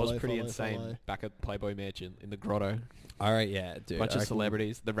probably like, was follow, pretty follow, insane follow. back at Playboy Mansion in the grotto. All right, yeah, dude. Bunch I of reckon-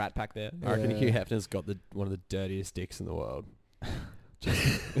 celebrities. The Rat Pack there. I reckon Yeah. Hugh Hefner's got one of the dirtiest dicks in the world.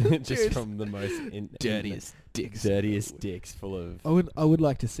 Just Dude. from the most Dirtiest dicks. dirtiest dicks full of... I would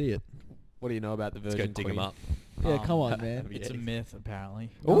like to see it. What do you know about the Let's Virgin go dig Queen? him up. Yeah, Um, come on, man. have you- It's a myth,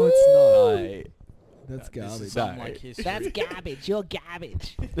 apparently. No, it's not. I- That's this garbage. is Some No. like history. That's garbage. You're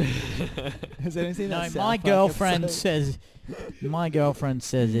garbage. Has anyone seen No, that? South my Park girlfriend episode?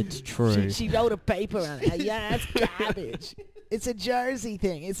 says it's true. She wrote a paper on it. Yeah, that's garbage. It's a Jersey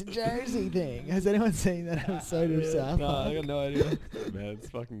thing. It's a Jersey thing. Has anyone seen that episode of South No, Park? I got no idea. Man, it's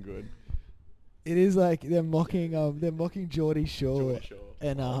fucking good. It is like they're mocking Geordie Shore Sure.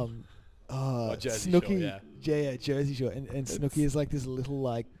 and Jersey Snooki. Shore, Yeah, Jersey Shore, and Snooki is like this little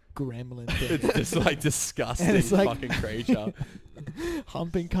like gremlin thing. It's this like disgusting And it's like- fucking creature.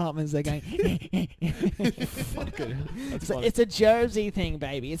 Humping Cartman's. They're going. Fucking, It's, like, it's a Jersey thing,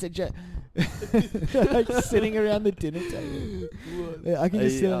 baby. It's a like sitting around the dinner table. Yeah, I can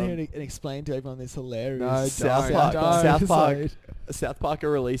just sit on here and explain to everyone this hilarious. No, South South Park. episode. South Park are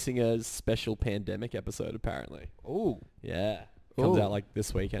releasing a special pandemic episode apparently. Oh, Yeah. Comes Ooh. out like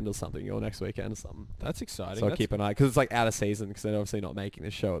this weekend or something, or next weekend or something. that's exciting. So I'll That's- keep an eye, because it's like out of season, because they're obviously not making the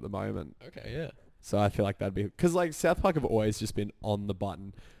show at the moment. Okay, yeah. So I feel like that'd be, because like South Park have always just been on the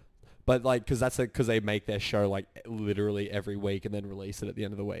button, but like because they make their show like literally every week and then release it at the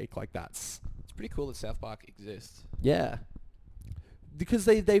end of the week. Like that's It's pretty cool that South Park exists. yeah, because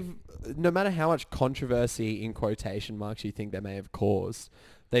they've no matter how much controversy in quotation marks you think they may have caused,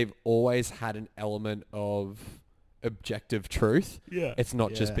 they've always had an element of objective truth. Yeah. It's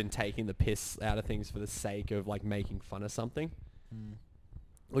not just Yeah. been taking the piss out of things for the sake of like making fun of something,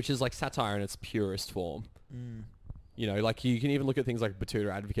 which is like satire in its purest form. You know, like you can even look at things like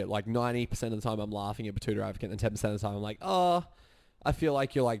Batuta Advocate. Like 90% of the time I'm laughing at Batuta Advocate, and 10% of the time I'm like, oh, I feel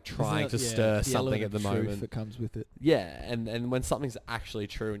like you're like trying to stir something at the moment. that comes with it. Yeah, and when something's actually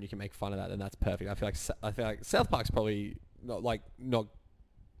true and you can make fun of that, then that's perfect. I feel like South Park's probably not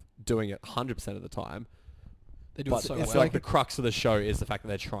doing it 100% of the time. They do But it so it's well. like the crux of the show is the fact that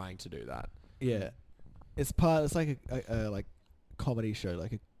they're trying to do that. Yeah, it's like a like comedy show,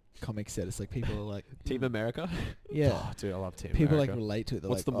 like a comic set. It's like people are like, Team America? yeah, Oh, dude, I love Team people America. like relate to it. They're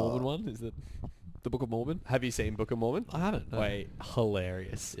What's like, the Mormon "Oh." one? Is it the Book of Mormon. Have you seen Book of Mormon? I haven't. No. Wait,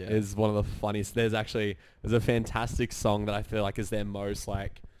 hilarious. Yeah. Is one of the funniest. There's a fantastic song that I feel like is their most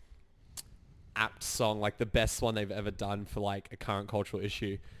like apt song, like the best one they've ever done for like a current cultural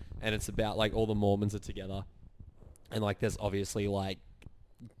issue, and it's about like all the Mormons are together, and like there's obviously like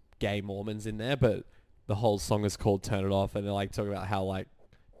gay Mormons in there, but the whole song is called Turn It Off, and they're like talking about how like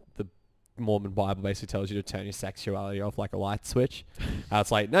the Mormon Bible basically tells you to turn your sexuality off like a light switch.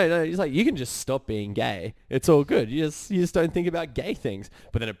 It's like, no, it's like you can just stop being gay. It's all good. You just don't think about gay things.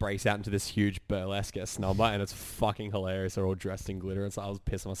 But then it breaks out into this huge burlesque number, and it's fucking hilarious. They're all dressed in glitter, and so I was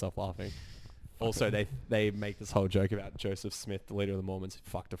pissing myself laughing. Also, they make this whole joke about Joseph Smith, the leader of the Mormons, who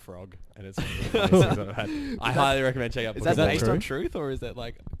fucked a frog, and it's one of the funniest things I've had. I highly recommend checking out. Is Book that of based Mormon. on truth, or is that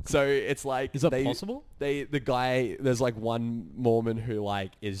like? So it's like Is that possible? the guy, there's like one Mormon who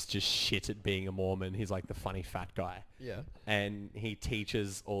like is just shit at being a Mormon. He's like the funny fat guy, Yeah. and he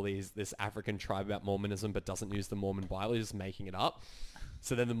teaches all this African tribe about Mormonism, but doesn't use the Mormon Bible. He's just making it up.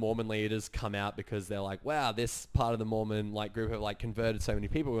 So then the Mormon leaders come out because they're like, wow, this part of the Mormon like group have like converted so many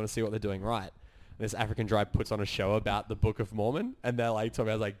people. We want to see what they're doing right. This African tribe puts on a show about the Book of Mormon, and they're like talking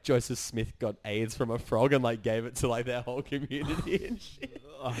about like Joseph Smith got AIDS from a frog and like gave it to like their whole community and shit.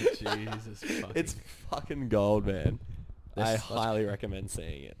 Oh Jesus! It's fucking gold, man. I That's highly recommend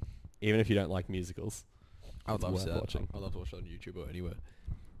seeing it, even if you don't like musicals. I would It's love to worth see that. watching. I'd love to watch it on YouTube or anywhere.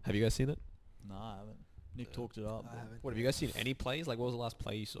 Have you guys seen it? No, I haven't. Nick talked it up. I haven't. What have you guys seen? Any plays? Like, what was the last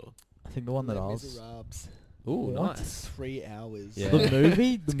play you saw? I think the one that I Les was... Miserables. Ooh, What? nice. 3 hours. Yeah. The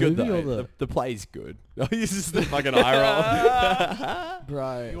movie? The It's good movie though. or the... The play's good. This is the fucking eye roll.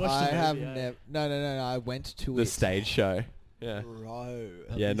 Bro, You watched I the have movie, eh? never... No, I went to The it. stage show. Yeah. Bro.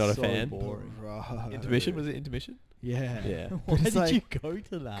 Yeah, not a so fan. boring. Bro. Intermission? Was it intermission? Yeah. Yeah. Why It's did like- you go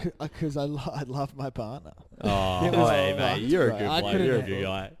to that? Because I love my partner. Oh, It was hey, fucked, mate. You're a bro. good I bloke. couldn't You're a handle good it.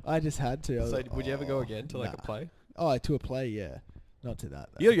 guy. I just had to. I was So, like, would you ever go oh, again to like a nah. play? Oh, to a play, yeah. Not to that.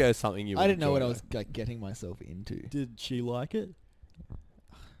 Though. You gotta go to something you I didn't know enjoy, what I though. was like getting myself into. Did she like it?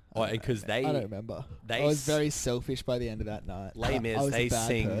 Oh, I don't know, because man. they- I don't remember. they I was s- very selfish by the end of that night. Les I Mis, was they a bad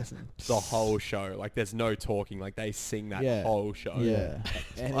sing person. the whole show. Like, there's no talking. Like, they sing that Yeah. whole show. Yeah,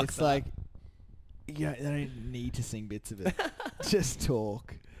 and Fuck it's that. like, yeah, they don't need to sing bits of it. Just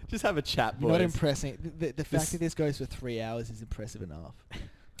talk. Just have a chat, You're boys. not impressing. The fact This- that this goes for 3 hours is impressive enough.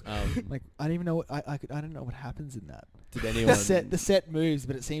 Like I don't even know what I don't know what happens in that. Did The anyone... set moves,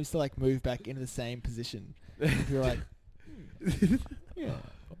 but it seems to like move back into the same position. You're like, yeah.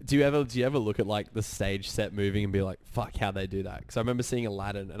 Do you ever look at like the stage set moving and be like, fuck, how they do that? Because I remember seeing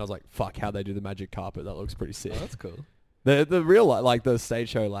Aladdin and I was like, fuck, how they do the magic carpet. That looks pretty sick. Oh, that's cool. The real like the stage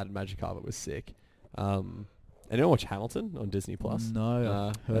show Aladdin magic carpet was sick. Anyone watch Hamilton on Disney Plus? No.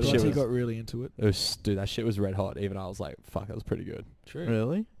 That Heard shit Once he was- got really into it. It was, dude, that shit was red hot. Even I was like, fuck, that was pretty good. True.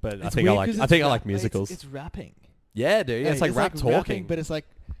 Really? But I It's think I weird like 'cause I it's think I rap- like musicals. It's rapping. Yeah, dude. Yeah, it's like rap talking. rapping, but it's like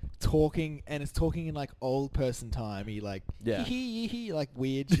talking, and it's talking in like old person time. He like Yeah. he like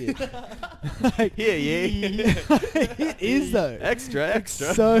weird shit. Like, Here, yeah. it is though. Extra.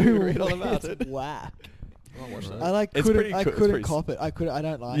 So Read all about it's it. whack. I'll watch that. I like It's couldn't. pretty I cool- it's couldn't pretty cop it. I could. I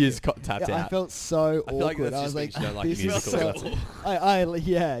don't like You it. just got tapped Yeah, I out. felt so I feel like awkward. that's I just was like, because you don't like this is musicals, so. that's all.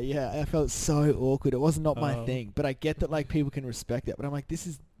 Yeah. I felt so awkward. It was not my Oh. thing. But I get that like people can respect it. But I'm like, this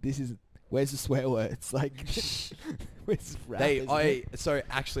is. Where's the swear words? Like, where's rap? isn't it? So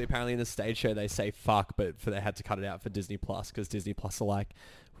actually, apparently in the stage show they say fuck, but they had to cut it out for Disney Plus because Disney Plus are like,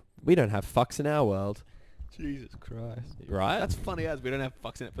 we don't have fucks in our world, Jesus Christ. right? That's funny as we don't have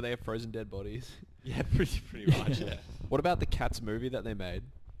fucks in it, but they have frozen dead bodies. yeah, pretty much. Yeah. What about the Cats movie that they made?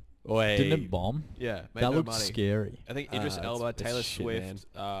 Oi, Didn't it bomb? Yeah, made That no looked money. scary. I think Idris It's- Elba, it's Taylor shit, Swift,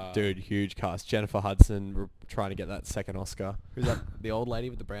 dude, huge cast. Jennifer Hudson trying to get that second Oscar. who's that? The old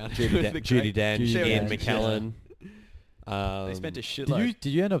lady with the brown. Judy, with Dan, the Judy great- Dench, Judy Ian Dench, McKellen. They spent a Did shitload.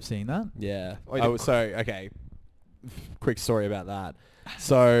 you end up seeing that? Yeah. Oh, you did- So okay, quick story about that.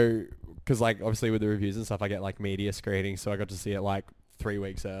 So, because like obviously with the reviews and stuff, I get like media screenings, so I got to see it like 3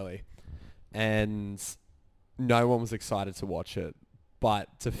 weeks early, and no one was excited to watch it.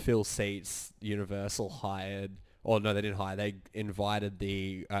 But to fill seats, Universal hired, or no, they didn't hire. They invited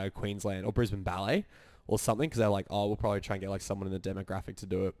the Queensland or Brisbane Ballet or something because they're like, oh, we'll probably try and get like someone in the demographic to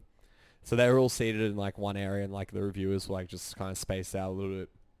do it. So they were all seated in like one area, and like the reviewers were like just kind of spaced out a little bit.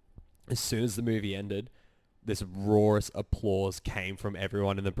 As soon as the movie ended, this roarous applause came from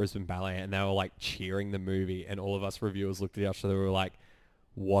everyone in the Brisbane Ballet, and they were like cheering the movie, and all of us reviewers looked at each other and we were like,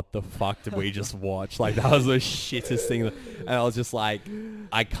 what the fuck did we just watch? Like, that was the shittest thing. And I was just like,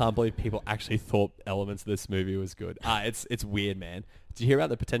 I can't believe people actually thought elements of this movie was good. It's weird, man. Did you hear about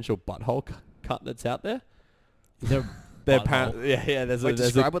the potential butthole cut that's out there? They're apparently, yeah. There's Wait, a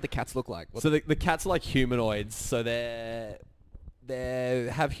describe what the cats look like. so the cats are like humanoids. So they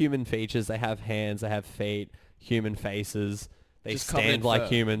have human features. They have hands. They have feet. Human faces. They Just covered in stand like fur.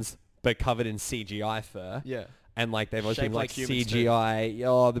 humans, but covered in CGI fur. Yeah. And like they've always been Shaped like like humans too. CGI.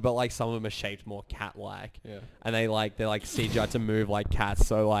 Oh, but like some of them are shaped more cat-like. Yeah. And they're like CGI to move like cats.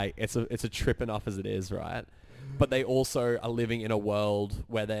 So like it's a trip enough as it is, right? But they also are living in a world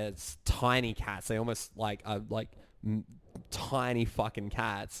where there's tiny cats. They almost like are like tiny fucking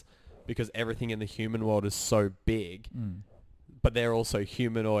cats because everything in the human world is so big. But they're also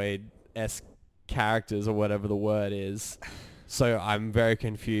humanoid-esque characters or whatever the word is. So I'm very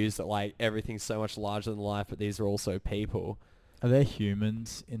confused that like everything's so much larger than life, but these are also people. Are there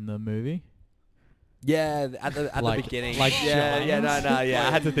humans in the movie? Yeah, at the Like- beginning. like yeah,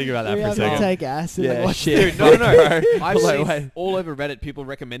 I had to think about that We for a have to second. take acid. Yeah, and watch shit. Dude, no. I've Like, seen wait. all over Reddit people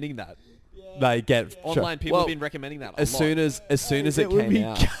recommending that. They get Online people Well, have been recommending that. as soon as it would came be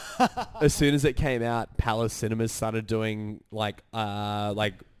out, as soon as it came out, Palace Cinemas started doing like I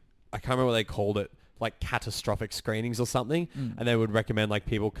can't remember what they called it, like catastrophic screenings or something, and they would recommend like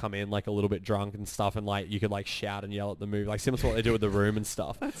people come in like a little bit drunk and stuff, and like you could like shout and yell at the movie, like similar to what they do with The Room and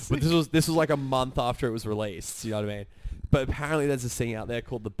stuff. But this was like a month after it was released. You know what I mean? But apparently there's this thing out there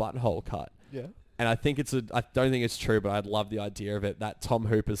called the butthole cut. Yeah. And I think I don't think it's true, but I'd love the idea of it, that Tom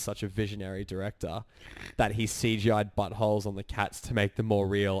Hooper's such a visionary director that he CGI'd buttholes on the cats to make them more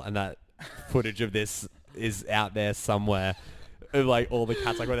real, and that footage of this is out there somewhere. And, like, all the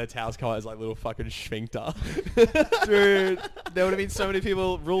cats, like, when their tails come out, it's like little fucking sphincter. Dude, there would have been so many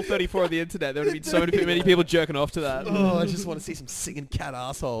people, Rule 34 on the internet, there would have been so many people jerking off to that. Oh, I just want to see some singing cat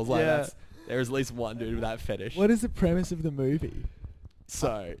assholes. Like, Yeah. there's at least one dude with that fetish. What is the premise of the movie?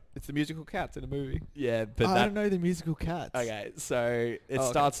 So, It's the musical Cats in a movie. yeah, but I that... don't know the musical Cats. Okay, so it Oh, okay.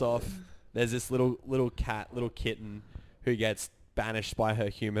 starts off, there's this little kitten who gets banished by her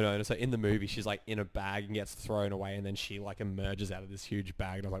human owner. So in the movie, she's like in a bag and gets thrown away, and then she like emerges out of this huge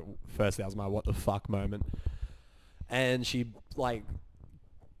bag. And I was like, firstly, that was my what the fuck moment. And she like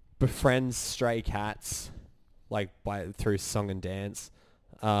befriends stray cats, like through song and dance.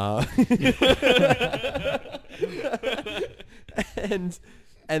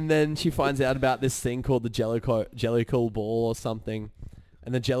 And then she finds out about this thing called the Jellicle Ball or something.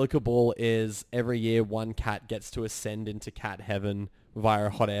 And the Jellicle Ball is every year one cat gets to ascend into cat heaven via a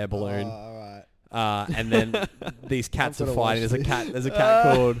hot air balloon. Oh, alright. And then these cats I've are gotta fighting. watch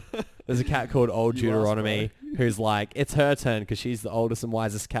There's a cat called Old Deuteronomy who's like, it's her turn because she's the oldest and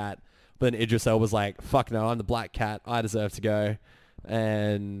wisest cat. But then Idris Elba's like, fuck no, I'm the black cat. I deserve to go.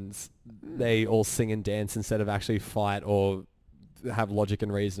 And they all sing and dance instead of actually fight or have logic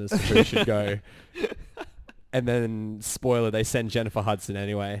and reason as to who should go. And then, spoiler, they send Jennifer Hudson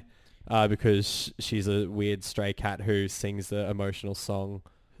anyway because she's a weird stray cat who sings the emotional song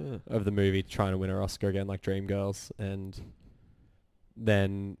of the movie trying to win her Oscar again, like Dreamgirls. And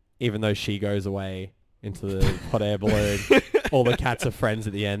then, even though she goes away into the hot air balloon, all the cats are friends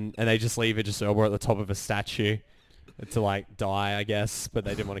at the end, and they just leave Idris Elba at the top of a statue to, like, die, I guess. But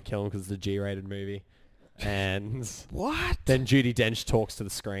they didn't want to kill him because it's a G-rated movie. And What? then Judi Dench talks to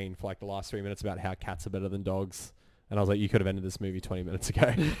the screen for like the last 3 minutes about how cats are better than dogs. And I was like, you could have ended this movie 20 minutes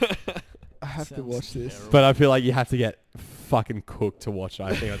ago. I have to Sounds watch this. terrible. But I feel like you have to get fucking cooked to watch it.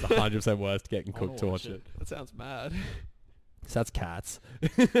 I think it's 100% worth getting cooked to watch it. That sounds mad. So that's cats.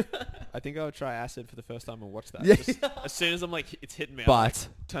 I think I would try acid for the first time and watch that. Yeah. Just as soon as I'm like, it's hitting me, I'm like, But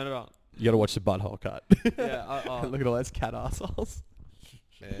turn it on. you got to watch the butthole cut. Yeah. Look at all those cat assholes.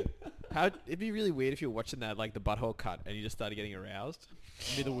 Man. It'd be really weird if you were watching that, like the butthole cut, and you just started getting aroused.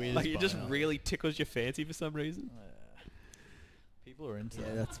 It'd be the weirdest. Like it just part. really tickles your fancy for some reason. People are into Yeah,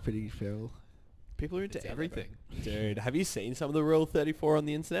 that. that's pretty feral. People are into It's out there, everything. Dude, have you seen some of the Rule 34 on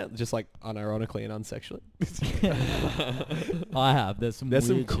the internet? Just like unironically and unsexually. I have. There's some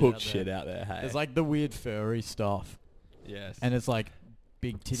weird cooked shit shit out there. Hey. There's like the weird furry stuff, Yes. and it's like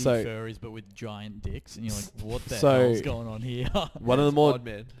big titty So- furries but with giant dicks, and you're like, what the So- hell's going on here? one of the more odd,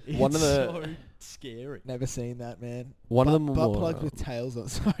 man. one of It's the so scary. Never seen that, man. one of the Butt more plugs with tails on.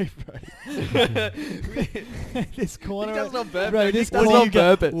 Sorry, bro. This corner. He does not burp. Bro, He this does corner- not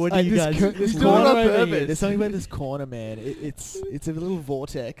burp it. What do you guys? This He's doing it corner on over here. purpose. There's something about this corner, man. It's a little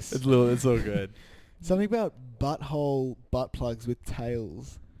vortex. it's all good. Something about butthole butt plugs with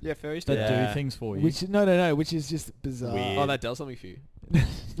tails. Yeah, furries That do. Yeah. do things for you. Which no, which is just bizarre. Weird. Oh, that does something for you. No,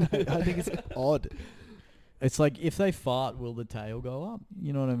 I think it's odd. It's like if they fart, will the tail go up?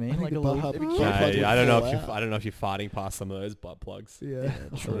 You know what I mean? think Like the a butt little. hub- It'd be butt cute. plug would I don't know fall if out. I don't know if you're farting past some of those butt plugs. Yeah.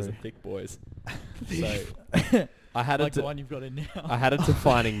 I'm sure those are thick boys. So I had Like a the one you've got in now. I had a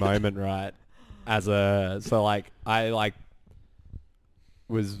defining moment, right? I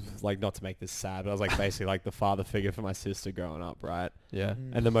was like, not to make this sad, but I was like basically like the father figure for my sister growing up, right? Yeah.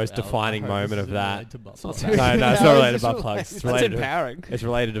 And the most Well, defining I hope moment this of isn't that. related to butt It's not plugs. too- No, it's No, not it's related to just butt related- plugs. It's That's related to, empowering. it's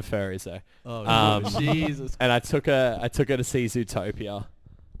related to furries though. Oh, Jesus. And I took her to see Zootopia,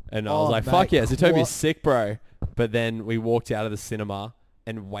 and I was Oh, like, mate, "Fuck yeah, Zootopia's what- sick, bro." But then we walked out of the cinema,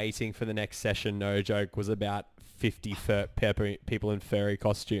 and waiting for the next session, no joke, was about 50 people in furry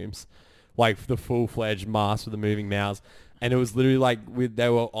costumes, like the full-fledged mask with the moving mouths. And it was literally like they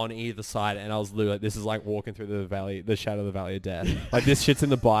were on either side, and I was literally like, "This is like walking through the shadow of the valley of death." Like this shit's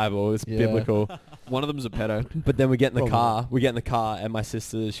in the Bible. It's Yeah. biblical. One of them's a pedo. But then we get in the Probably. car. We get in the car, and my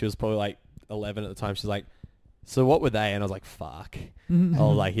sister, she was probably like 11 at the time. She's like, "So what were they?" And I was like, "Fuck." I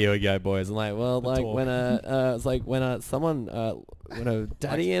was like, "Here we go, boys." And like, well, The like talk. when it's like when someone when a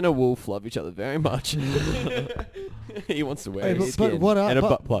daddy and a wolf love each other very much. He wants to wear Hey, his but skin what are and a but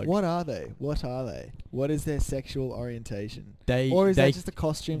butt plug. What are they? What are they? What is their sexual orientation? They Or is they that just a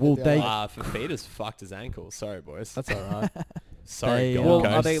costume? well, that they're they- like, For fetus fucked his ankle. Sorry, boys. That's alright. Sorry, they, Gold Well,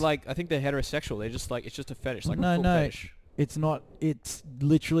 Coast. are they like? I think they're heterosexual. They're just like it's just a fetish, like No, a full no. fetish. It's not. It's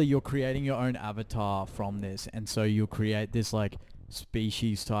literally you're creating your own avatar from this, and so you'll create this like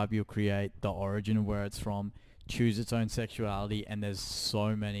species type. You'll create the origin of where it's from, choose its own sexuality, and there's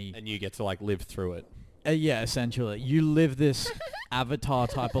so many. And you get to like live through it. Yeah, essentially, you live this avatar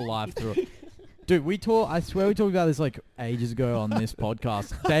type of life through it. Dude, I swear we talked about this like ages ago on this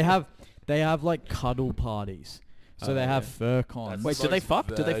podcast. they have like cuddle parties. So they have fur cons. Wait, do they fuck?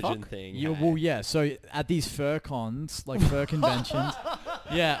 Do they fuck? Thing. Yeah, well, yeah. So at these fur cons, like fur conventions,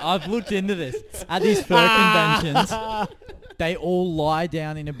 yeah, I've looked into this. At these fur conventions, they all lie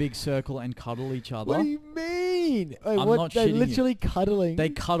down in a big circle and cuddle each other. What do you mean? Wait, I'm what? not They're shitting you. literally cuddling. They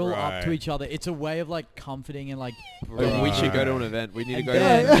cuddle up to Bro. each other. It's a way of like comforting and like. We should go to an event. We need to And go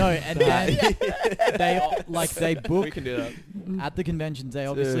then, to no, and then they book. We can do that. At the conventions, they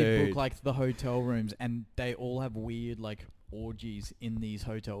obviously Dude. book like the hotel rooms, and they all have weird like orgies in these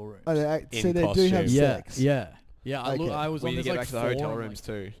hotel rooms. Oh, In so they do have costume. yeah, sex. yeah. I Okay. was We on need to this get like back to the hotel forum, rooms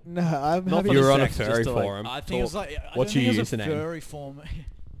too. No, I'm Not having. for You the were on a sex, just furry to, like, forum. I think it was like. What's I don't your think it was a username? furry forum.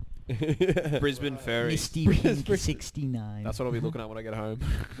 Brisbane Ferry. Misty Pink 69. That's what I'll be looking at when I get home.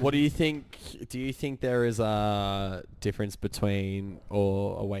 What do you think? Do you think there is a difference between,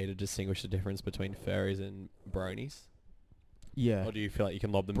 or a way to distinguish the difference between furries and bronies? Yeah. Or do you feel like you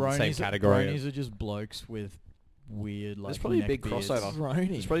can lob them in the same Bronies, category? bronies are just blokes with weird like. There's probably a neck big beards. crossover. Brony.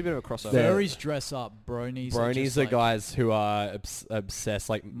 There's probably a bit of a crossover. There- Furries dress up. Bronies. Are, Bronies just, are like, guys who are obsessed,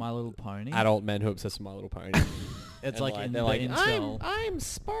 like My Little Pony. adult men who are obsessed with My Little Pony. It's And, like in they're the like, incel. I'm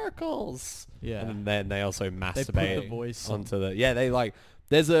Sparkles. Yeah. And then they also They put masturbate the voice on. onto the they like.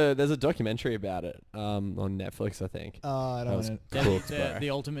 There's a documentary about it on Netflix, I think. Oh, I That don't was want Yeah, cooked, the, bro. the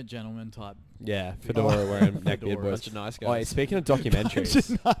ultimate gentleman type. Yeah, fedora wearing neck beard Fedora. boys. Bunch of nice Oh, guys. speaking of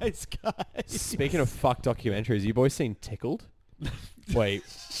documentaries, nice guy. speaking of fuck documentaries, you boys seen Tickled? Wait,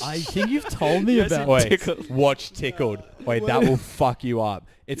 I think you've told me You guys about. seen wait, Tickled? watch Tickled. Wait, that will fuck you up.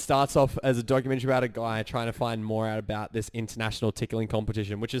 It starts off as a documentary about a guy trying to find more out about this international tickling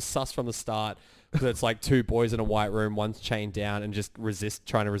competition, which is sus from the start because it's like two boys in a white room, one's chained down and just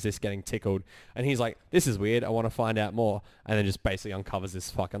trying to resist getting tickled. And he's like, this is weird. I want to find out more. And then just basically uncovers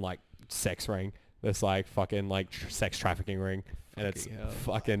this fucking like sex ring. This like fucking like sex trafficking ring. And it's Fucking hell.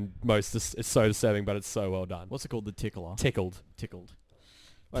 fucking it's so disturbing, but it's so well done. What's it called? The tickler. Tickled. Tickled.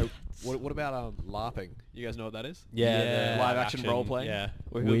 Wait, what about LARPing? You guys know what that is? Yeah. Live action role play. Yeah.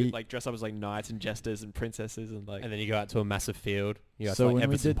 Where We- we like dress up as like knights and jesters and princesses and like. And then you go out to a massive field. You go So to like when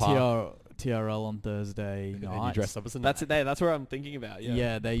we Everton did Park. TRL on Thursday And you night, dress up as a That's it. That's where I'm thinking about. yeah.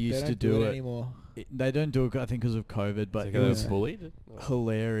 Yeah. they They used don't to do it it. anymore. They don't do it, I think, because of COVID, but it Because was Yeah. bullied.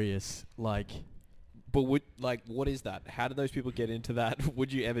 hilarious. Like, But what is that? How do those people get into that?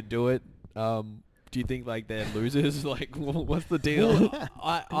 Would you ever do it? Do you think like they're losers? Like, what's the deal?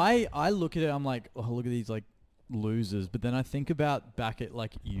 I look at it, I'm like, oh, look at these like losers. But then I think about back at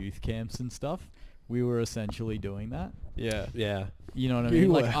like youth camps and stuff. We were essentially doing that. Yeah. Yeah. You know what I You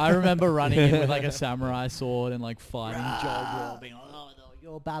mean? were. Like I remember running in with like a samurai sword and like fighting Joel Brawl, being like, oh no,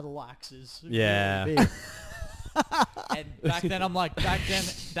 your battle axes. Yeah. And back then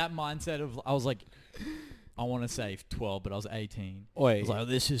that mindset of I was like, I want to say 12, but I was 18. I Oi. was like, oh,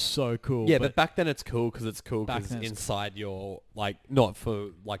 this is so cool. Yeah, but back then it's cool because it's cool Back because then it's inside your like not for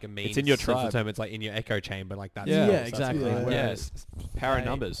like a mean It's in your sense of tribe. term, it's like in your echo chamber, like that's Yeah, cool, so that's exactly. cool. Yeah. Yeah. Whereas- Power in I-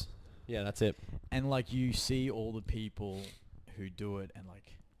 numbers. Yeah, that's it. And like you see all the people who do it, and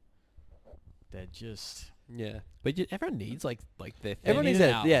like they're just. Yeah, But everyone needs like their thing. everyone need needs an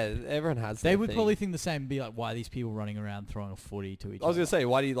that. outlet. Yeah, everyone has. They their would thing. probably think the same. Be like, why are these people running around throwing a footy to each I was other? gonna say,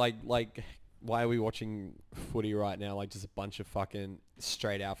 why do you like why are we watching footy right now? Like just a bunch of fucking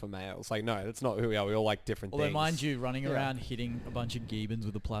straight alpha males. Like no, that's not who we are. We all like different Although, things. mind you, running Yeah. around hitting a bunch of gibbons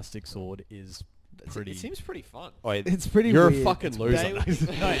with a plastic sword is pretty. It seems pretty fun. Oi, It's pretty you're weird. a fucking loser. no,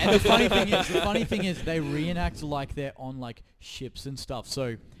 and the funny thing is, they reenact like they're on like ships and stuff.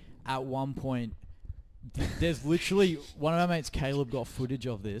 So, at one point, there's literally one of my mates, Caleb, got footage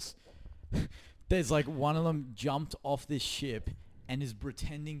of this. There's like one of them jumped off this ship and is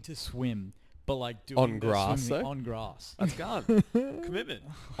pretending to swim, but like doing On the grass, swimming though? on grass. That's gone. Commitment.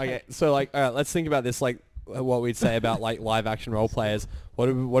 Okay, so like, all right, let's think about this. Like, what we'd say about like live action role players. What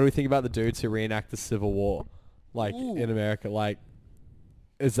do we think about the dudes who reenact the Civil War, like in America? Like,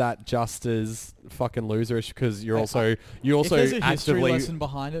 is that just as fucking loserish? Because you're also if there's a history actively lesson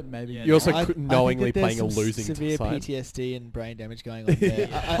behind it, maybe. you're also I think knowingly that there's playing a some losing severe side. PTSD and brain damage going on there.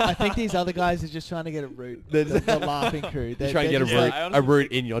 I think these other guys are just trying to get a root. The laughing crew. You're They're trying to get just Yeah, like, I a honestly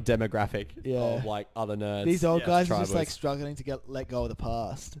root in your demographic Yeah. of like other nerds. these old Yeah, guys are just tribals. like struggling to let go of the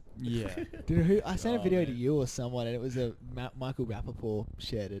past. Yeah. Dude, I sent a Oh, video to man. you or someone, and it was a Michael Rappaport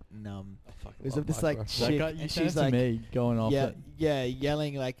shared it, and Fucking it was love of this Michael like Rappaport. That chick, guy, you and sent it she's to like, me going off it.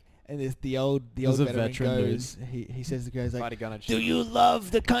 yelling like, and the old There's a veteran veteran dude. goes, he says the guy's like, Fight a gun and "Do shoot. you love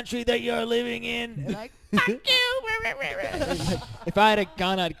the country that you're living in?" And like, "Fuck you!" Like, if I had a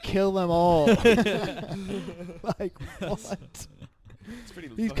gun, I'd kill them all. Like what? It's pretty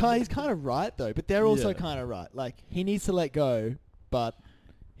He's fun. kind of right though, but they're also Yeah. kind of right. Like he needs to let go, but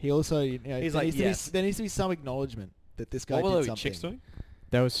he also, you know, He's there like, needs to be yes. there needs to be some acknowledgement that this guy What were did the something. chicks doing?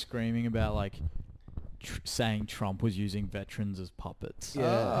 They were screaming about like saying Trump was using veterans as puppets. Yeah.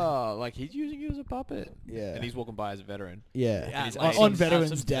 Oh, like he's using you as a puppet. Yeah. And he's walking by as a veteran. Yeah. Yeah, he's like on some- Veterans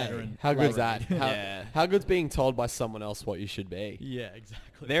some Day. veteran How good's parade. that? How, Yeah. how good's being told by someone else what you should be? Yeah,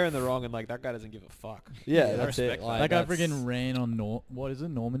 exactly. They're in the wrong, and like that guy doesn't give a fuck. Yeah, I that's respect it. that. That guy that's- freaking ran on what is it,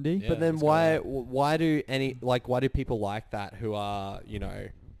 Normandy? Yeah. But then let's go why with that. why do why do people like that who are, you know,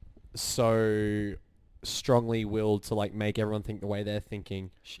 so strongly willed to like make everyone think the way they're thinking,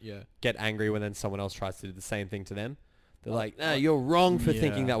 Yeah. get angry when then someone else tries to do the same thing to them? They're like, no, you're wrong for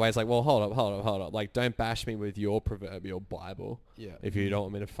thinking Yeah. that way. It's like, well, hold up. Like, don't bash me with your proverbial Bible Yeah. if you don't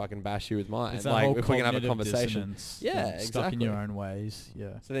want me to fucking bash you with mine. It's that Like, whole if we're gonna have a cognitive conversation. dissonance, Yeah, stuck in your exactly. own ways.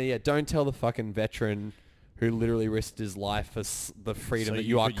 Yeah. So then, yeah, don't tell the fucking veteran who literally risked his life for the freedom So that you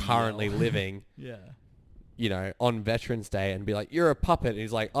you are could currently yell. living, Yeah. you know, on Veterans Day and be like, you're a puppet. And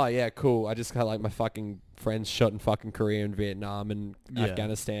he's like, oh yeah, cool. I just got like my fucking friends shot in fucking Korea and Vietnam and Yeah.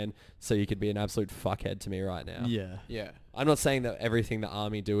 Afghanistan, so you could be an absolute fuckhead to me right now. Yeah. Yeah. I'm not saying that everything the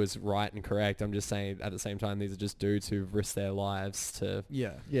army do is right and correct. I'm just saying at the same time, these are just dudes who've risked their lives to.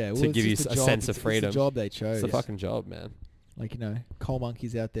 Yeah. Yeah, well, to it's give you just a sense of It's freedom. the job they chose. It's a fucking job, man. Like, you know, coal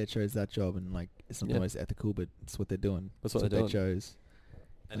monkeys out there chose that job, and like it's not Yeah. the most ethical, but it's what they're doing. That's It's what they're they chose.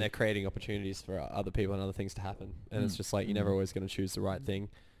 And they're creating opportunities for other people and other things to happen. And it's Mm. just like, you're never always going to choose the right thing.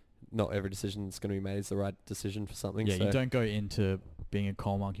 Not every decision that's going to be made is the right decision for something. Yeah, so you don't go into being a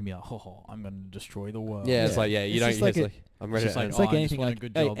coal monkey and be like, oh, I'm going to destroy the world. Yeah, it's Yeah. like, yeah, you It's don't. just like It's a- like, I'm ready. just to like, earn It's like I just anything. want a Like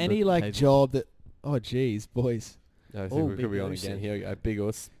good hey, job any that like pays job that. Oh, jeez, boys. I Oh, think we big could be on Lucy. again here. A big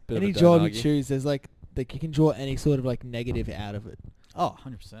us. Bit Any of a job you donagi. choose, there's like you can draw any sort of like negative out of it. Oh,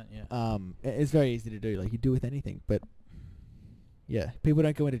 100%, yeah. It's very easy to do. Like you do with anything, but yeah, people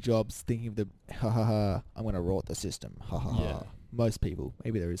don't go into jobs thinking of the I'm gonna rot the system. Yeah. Most people,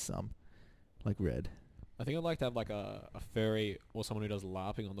 maybe there is some, like Red. I think I'd like to have like a furry or someone who does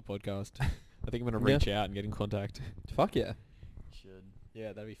LARPing on the podcast. I think I'm gonna Yeah. reach out and get in contact. Fuck yeah. Should.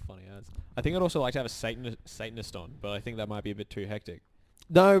 Yeah, that'd be funny as. I think I'd also like to have a Satanist on, but I think that might be a bit too hectic.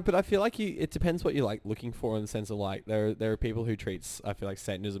 No, but I feel like it depends what you're like looking for in the sense of like there are people who treats I feel like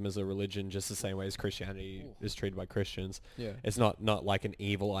Satanism as a religion just the same way as Christianity is treated by Christians. Yeah. It's not like an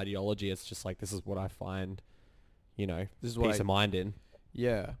evil ideology. It's just like this is what I find, you know, This is peace what of mind in.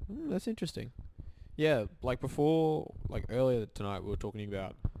 Yeah, that's interesting. Yeah, like before, like earlier tonight, we were talking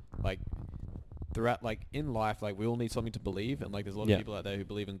about like throughout, like in life, like we all need something to believe, and like there's a lot Yeah. of people out there who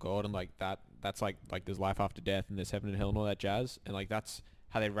believe in God, and like that's like there's life after death, and there's heaven and hell, and all that jazz, and like that's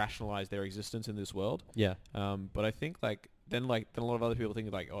how they rationalize their existence in this world. Yeah. But I think like then a lot of other people think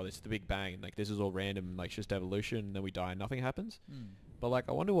like, oh, this is the Big Bang, and like this is all random, and like it's just evolution, and then we die and nothing happens. But like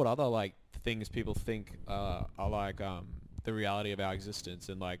I wonder what other like things people think are like the reality of our existence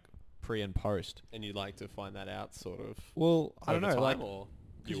and like pre and post. And you'd like to find that out sort of. Well, I don't over know, time, like or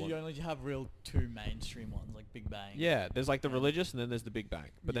Because you only have real two mainstream ones, like Big Bang. yeah, there's like the religious and then there's the Big Bang.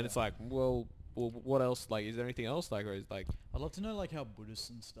 But then Yeah. it's like, well, what else? Like, is there anything else? Like, or is like, I'd love to know like how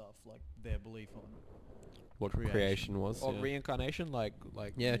Buddhists and stuff, like their belief on what creation. creation was. or yeah. reincarnation? Like,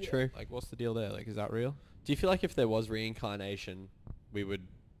 Yeah, true. Like, what's the deal there? Like, is that real? Do you feel like if there was reincarnation, we would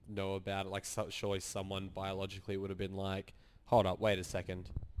know about it? Like, surely someone biologically would have been like, hold up, wait a second.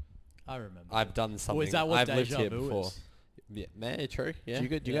 I remember. I've done something. Or is that what I've lived deja here vu before. is? Yeah, man, true. Yeah. Do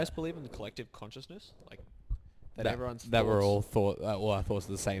you Yeah. guys believe in the collective consciousness? Like, that that everyone's that we're thoughts- all thought. Well, our thoughts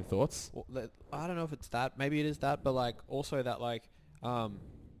are the same thoughts. Well, I don't know if it's that. Maybe it is that, but like also that like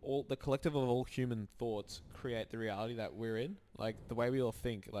all the collective of all human thoughts create the reality that we're in. Like the way we all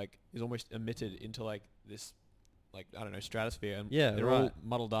think, like, is almost emitted into like this, like I don't know, stratosphere, and Yeah, they're all right.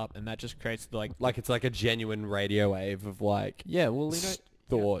 muddled up, and that just creates the Like it's like a genuine radio wave of like yeah. Well, you know,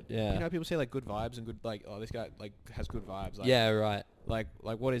 thought. Yeah. you know, people say like good vibes and good like oh this guy like has good vibes. Like, Yeah. Right. Like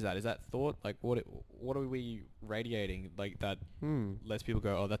what is that? Is that thought? Like what are we radiating like that lets people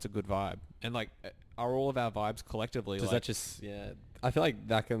go, oh, that's a good vibe? And like are all of our vibes collectively Does like, that just I feel like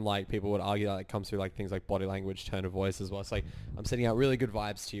that can like people would argue that it comes through like things like body language, tone of voice as well. It's like I'm sending out really good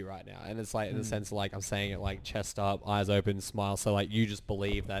vibes to you right now, and it's like in the sense of like I'm saying it like chest up, eyes open, smile. So like you just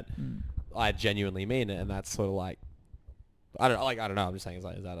believe that I genuinely mean it, and that's sort of like I don't know. I'm just saying is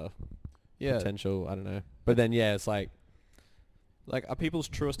that a potential? I don't know. But then yeah, it's like are people's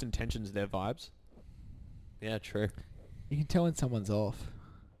truest intentions their vibes? yeah, true. You can tell when someone's off.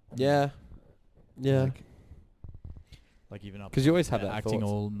 Yeah. Yeah. Like even up 'Cause you always have there that acting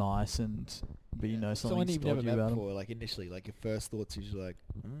thoughts. all nice and but you know Someone something's you've never dodgy met about 'em. before, like initially, like your first thoughts usually like,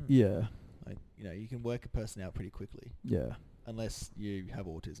 Yeah. like you know, you can work a person out pretty quickly Yeah. unless you have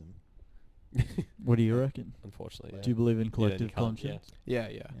autism. What do you reckon? Unfortunately, yeah. Do you believe in You collective can't, yeah. conscience? Yeah,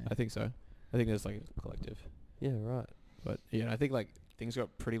 Yeah. I think so. I think there's like a collective. Yeah, right. But yeah, I think like things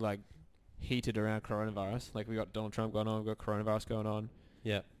got pretty like heated around coronavirus. Like we got Donald Trump going on, we got coronavirus going on.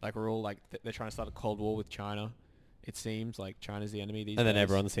 Yeah. Like we're all like they're trying to start a cold war with China. It seems like China's the enemy these And days. then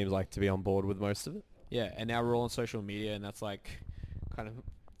everyone seems like to be on board with most of it. Yeah, and now we're all on social media, and that's like kind of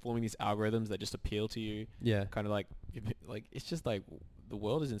forming these algorithms that just appeal to you. Yeah. Kind of like it's just like the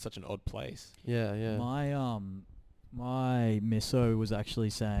world is in such an odd place. Yeah, yeah. My misso was actually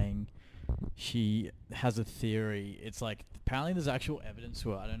saying she has a theory. It's like apparently there's actual evidence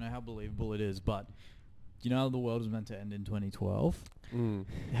to it. I don't know how believable it is, but you know how the world was meant to end in 2012?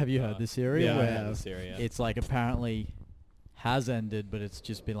 Have you heard this theory? yeah, I Where have. This area. it's like apparently has ended, but it's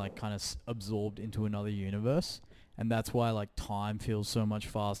just been like kind of absorbed into another universe, and that's why like time feels so much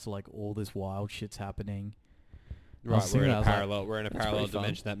faster. Like all this wild shit's happening. I was Right, we're in thinking, I a was like, parallel. We're in a that's parallel pretty fun.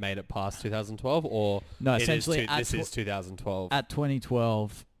 dimension that made it past 2012, or No, it is essentially at this is 2012. at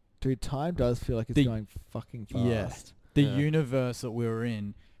 2012, Dude, time does feel like it's The- going fucking fast. Yeah. the Yeah. universe that we were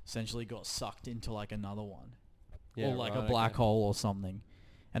in essentially got sucked into like another one, or like a black hole or something,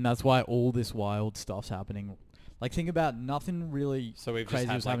 and that's why all this wild stuff's happening. Like think about nothing really So we've just crazy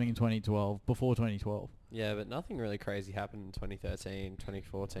had, was like- happening in 2012 before 2012. Yeah, but nothing really crazy happened in 2013,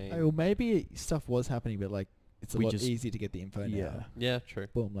 2014. Oh, well, maybe stuff was happening, but like it's a We lot just- easier to get the info now. Yeah, true.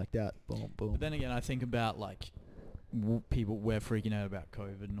 Boom, like that. Boom, boom. But then again, I think about like people we're freaking out about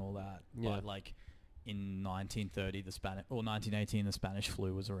COVID and all that. Yeah. But like in 1930, the Spanish or 1918, the Spanish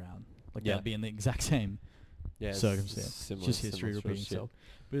flu was around. Like Yeah. that'd be in the exact same Yeah, it's circumstance. similar- It's just history similar sort of repeating shit. itself.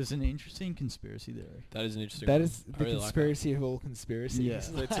 But it's an interesting conspiracy theory. That is an interesting. That one. is I the really like that. conspiracy of all conspiracies.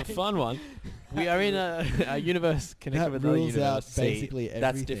 Yeah. It's a fun one. We are in a universe connected That with another rules out universe. See, basically everything.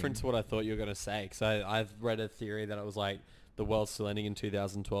 That's different to what I thought you were going to say. Because I've read a theory that it was like the world's still ending in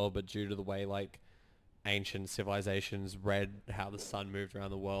 2012, but due to the way like ancient civilizations read how the sun moved around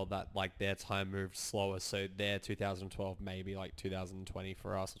the world, that like their time moved slower. So their 2012 may be like 2020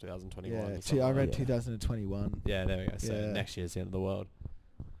 for us, or 2021. Yeah, or something I like read that. 2021. Yeah, there we go. So Yeah. next year's the end of the world.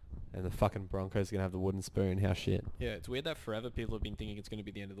 And the fucking Broncos are going to have the wooden spoon. How shit. Yeah, it's weird that forever people have been thinking it's going to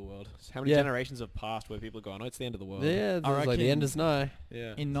be the end of the world. How many Yeah. generations have passed where people are going, oh, it's the end of the world? Yeah, it's like the reckon- end is nigh.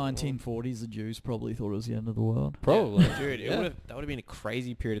 Yeah. In 1940s, the Jews probably thought it was the end of the world. Probably. Yeah. Dude, Yeah. that would have been a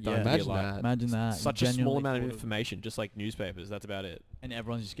crazy period of time Yeah. to be Imagine alive. that. Imagine that. Such a small Genuinely amount of thought it- information, just like newspapers. That's about it. and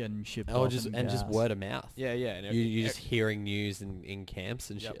everyone's just getting shipped Oh, off just in and just gas. word of mouth. Yeah, yeah. And You're just hearing news in camps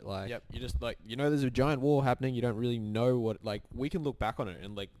and Yep, shit. Like, yep. You just like there's a giant war happening. You don't really know what like we can look back on it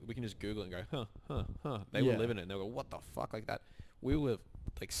and like we can just Google it and go huh. They were Yeah. living it and they'll go what the fuck like that. We were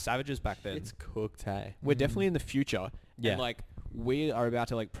like savages back then. it's cooked, hey. We're definitely in the future. Yeah. And like we are about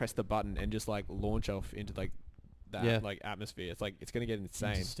to like press the button and just like launch off into like that Yeah. like atmosphere. It's like it's gonna get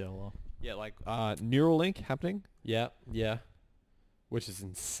insane. Interstellar. Yeah, like Neuralink happening. Yeah, yeah. Which is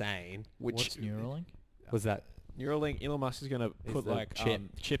insane. What's Neuralink? Was that? Neuralink, Elon Musk is going to Is put the like chip.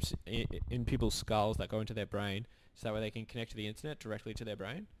 chips in people's skulls that go into their brain, so that way they can connect to the internet directly to their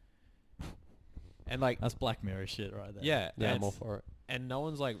brain. And like, That's Black Mirror shit right there. yeah, Yeah, and, I'm all for it. and no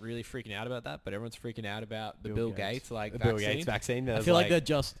one's like really freaking out about that, but everyone's freaking out about the Bill Bill Gates. Gates like The vaccine. Bill Gates vaccine. I That's feel like they're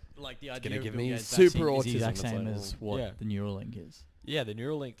just like the It's idea gonna of give Bill me Gates super vaccine is the exact autism. It's same like, as oh. what Yeah. the Neuralink is. Yeah, the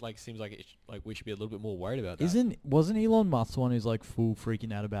Neuralink like seems like like we should be a little bit more worried about that. Wasn't Elon Musk the one who's like full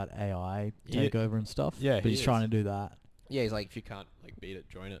freaking out about AI Yeah. takeover and stuff? Yeah, but he he's is. trying to do that. Yeah, he's like if you can't like beat it,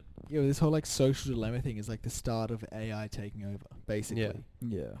 join it. Yeah, this whole like social dilemma thing is like the start of AI taking over, basically.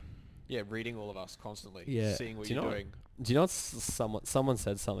 Yeah. Yeah, reading all of us constantly, Yeah. seeing what Do you you're know what- doing. Do you know what someone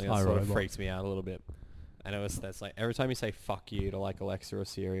said something that Thai sort of robot. freaked me out a little bit, and it was that's like every time you say "fuck you" to like Alexa or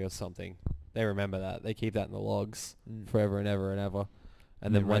Siri or something, they remember that, they keep that in the logs forever and ever and ever,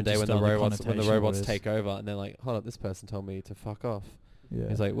 and then they one day when the register the robots connotation of what it is. take over, and they're like, hold up, this person told me to fuck off. Yeah.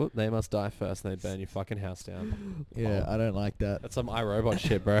 He's like, whoop, they must die first, and they burn your fucking house down. Yeah, I don't like that. That's some iRobot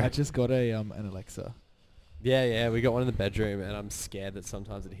shit, bro. I just got an Alexa. Yeah, we got one in the bedroom, and I'm scared that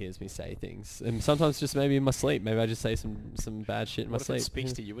sometimes it hears me say things, and sometimes just maybe in my sleep, maybe I just say some bad shit in my What if sleep. it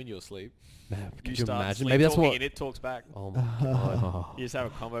speaks to you in your sleep? Man, You could you start imagine? sleep Maybe that's talking what. and it talks back. Oh my god. You just have a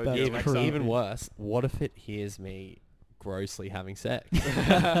combo That's with Even, your creepy. Alexa. even worse, what if it hears me grossly having sex?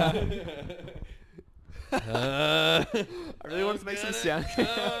 I really wanted to make some sound.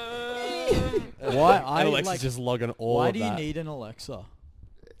 Why I And Alexa's like? just logging all Why of do you that. need an Alexa?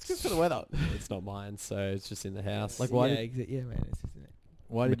 It's good for the weather. It's not mine, so it's just in the house. Like, why Yeah, did- yeah, man. It's just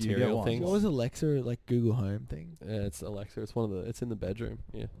Why did you get Material one? things. what was Alexa like Google Home thing? Yeah, it's Alexa. It's one of the. It's in the bedroom.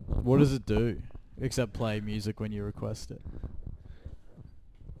 Yeah. What does it do? Except play music when you request it.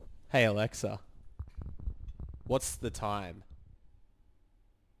 Hey Alexa, what's the time?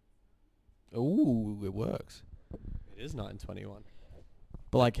 Ooh, it works. It is 9:21.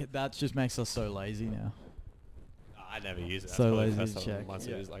 But like that just makes us so lazy now. I never use it. That's So probably the lazy first to time check. once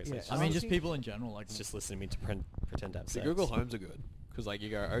it Yeah. is, like, Yeah. it's I just, mean, just people in general. Like it's just listening to me to pretend to have The sex. Google Homes are good because like you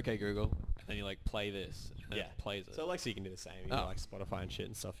go, okay Google, and then you like play this, and then Yeah. it plays it. So like, so you can do the same. You can Oh. do, like Spotify and shit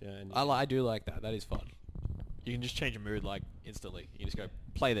and stuff. Yeah. And I do like that. That is fun. You can just change your mood like instantly. You just go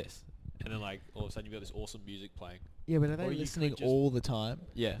play this, and then like all of a sudden you've got this awesome music playing. Yeah, but are Or they you could listening just- all the time?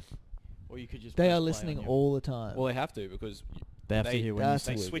 Yeah. or you could just. They press are play listening on your- all the time. Well, they have to because They have to they- hear when that's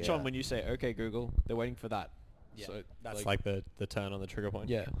you they weird, switch yeah. on when you say, "Okay, Google." They're waiting for that. yeah, So that's like the turn on the trigger point.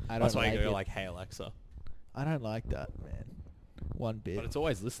 yeah. I That's don't why like you go it. like, "Hey Alexa," I don't like that, man. One bit. but it's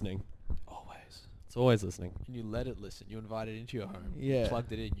always listening. Always. It's always listening. And you let it listen. You invite it into your home. Yeah. You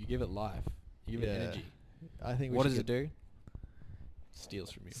plugged it in. You give it life. You give it Yeah. energy. I think. We What should does it get- do?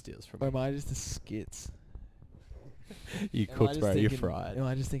 Steals from you. Steals from Or me. am I just the skits? You Am I cooked, just bro. You thinking- fried. Am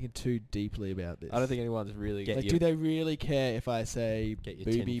I just thinking too deeply about this? I don't think anyone's really Get Like, your- do they really care if I say Get your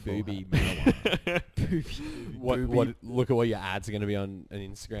booby tinfoil booby hat. marijuana? What? Look at what your ads are going to be on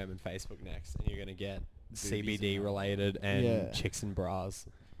Instagram and Facebook next, and you're going to get Boobies CBD and related and Yeah. chicks and bras.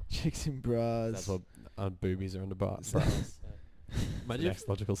 Chicks and bras. That's what boobies are under bras. Imagine if Next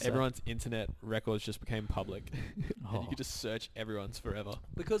logical step. everyone's internet records just became public, and Oh. you could just search everyone's forever.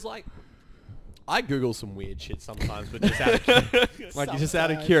 Because like, I Google some weird shit sometimes, but just out of like just out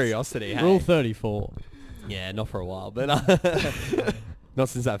of Sometimes. curiosity. Hey. Rule 34. Yeah, not for a while, but not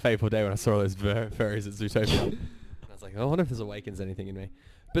since that fateful day when I saw all those furries at Zootopia. And I was like, I wonder if this awakens anything in me.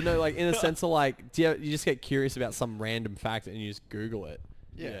 But no, like in a sense of like, you just get curious about some random fact and you just Google it.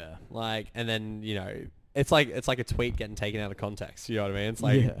 Yeah. Like, and then it's like a tweet getting taken out of context. You know what I mean? It's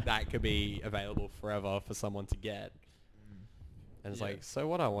like Yeah. that could be available forever for someone to get. And it's Yeah. like, so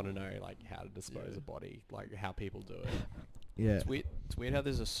what I want to know, like how to dispose a body, like how people do it. Yeah. It's weird. It's weird how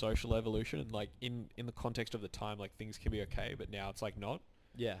there's a social evolution, and like in the context of the time, like things can be okay, but now it's like not.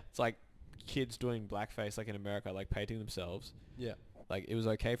 Yeah. It's like kids doing blackface, like in America, like painting themselves. Yeah. Like it was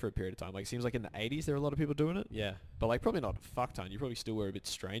okay for a period of time. Like it seems like in the 80s there were a lot of people doing it. Yeah. But like probably not a fuck ton. You probably still were a bit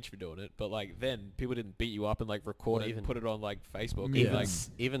strange for doing it. But like then people didn't beat you up and like record Or it even- and put it on like Facebook. Yeah. And, like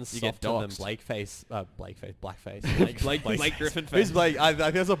Even you get softer than doxed. blackface. Blake Griffin Who's face. Blake? I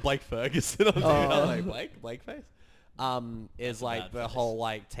think that's a Blake Ferguson. I'm Oh. like Blakeface. Is a like bad the face. whole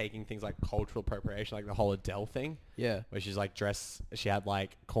like taking things like cultural appropriation, like the whole Adele thing, Yeah. where she's like she had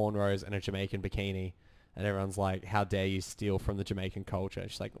like cornrows and a Jamaican bikini, and everyone's like, "How dare you steal from the Jamaican culture?"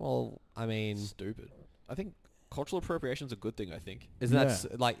 She's like, "Well, I mean, Stupid. I think cultural appropriation is a good thing. I think. isn't that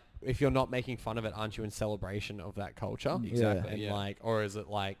Yeah. like if you're not making fun of it, aren't you in celebration of that culture?" Exactly. And Yeah. like, or is it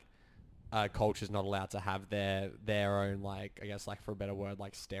like culture's not allowed to have their own, like, I guess, like for a better word,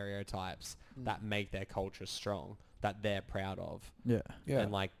 like stereotypes that make their culture strong, that they're proud of, Yeah. Yeah.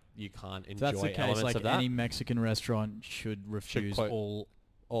 and like you can't If enjoy that's the case, elements like of that. any Mexican restaurant should refuse quote-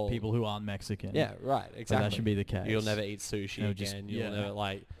 all people who aren't Mexican. Yeah, right. So Exactly. that should be the case. You'll never eat sushi They'll again. just- You'll yeah. never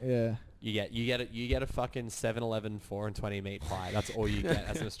like Yeah. you get a fucking 7-Eleven 4 and 20 meat pie. That's all you get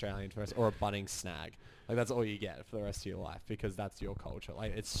as an Australian tourist, or a Bunnings snag. Like that's all you get for the rest of your life because that's your culture.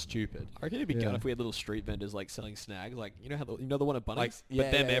 Like it's stupid. I reckon it'd be Yeah. good if we had little street vendors like selling snags, like you know how the one at Bunnings, Like,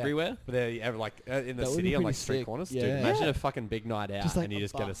 but them yeah. everywhere. But they're ever like in the That would city be on pretty like street sick. corners. Yeah. Dude, imagine Yeah. a fucking big night out Just like and you a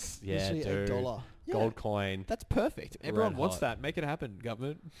just get buck. yeah, Literally dude, $1. gold coin. That's perfect. Everyone Red wants hot. that. Make it happen,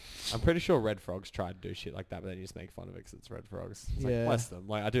 government. I'm pretty sure Red Frogs tried to do shit like that, but then you just make fun of it because it's Red Frogs. It's like Yeah. bless them.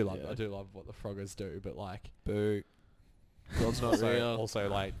 Like I do love Yeah. what the Froggers do, but like Boo. God's not also, real. also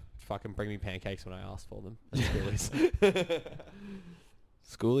like fucking bring me pancakes when I ask for them. At schoolies.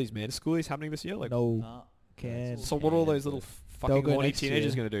 Schoolies, man. Schoolies happening this year. Like, No. Nah. Can. so what are all those little fucking go horny next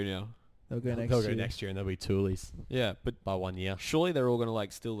teenagers year. gonna do now? They'll go next They'll year. go next year and they'll be toolies Yeah, but by 1 year. surely they're all gonna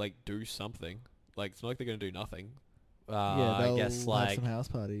like still like do something. Like it's not like they're gonna do nothing. Yeah, I they'll guess have like some house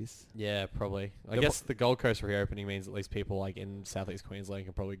parties. yeah, probably. I They'll guess the Gold Coast reopening means at least people like in Southeast Queensland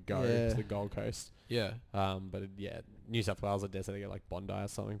can probably go Yeah. to the Gold Coast. Yeah, But yeah, New South Wales, I dare say they get like Bondi or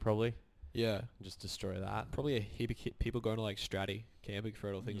something probably. yeah. And just destroy that. Probably a heap of people going to like Stratty camping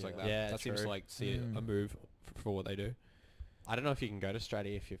for it or things like that. Yeah, that seems true. like see Mm. a move for what they do. I don't know if you can go to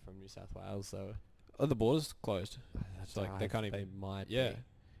Stratty if you're from New South Wales though. Oh, the border's closed. That's like, they can't They even- might. Yeah. Be.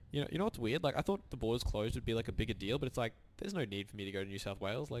 You know what's weird? Like I thought the borders closed would be like a bigger deal, but it's like there's no need for me to go to New South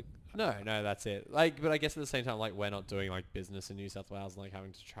Wales. Like No, that's it. Like, but I guess at the same time, like, we're not doing like business in New South Wales and like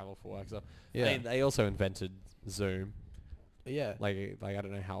having to travel for work. So yeah, I mean, they also invented Zoom. yeah. Like I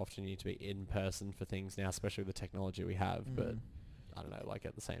don't know how often you need to be in person for things now, especially with the technology we have. But I don't know. Like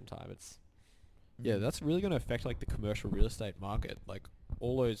at the same time, it's Yeah, that's really going to affect like the commercial real estate market. Like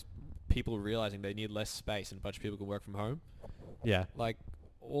all those people realizing they need less space and a bunch of people can work from home. yeah. Like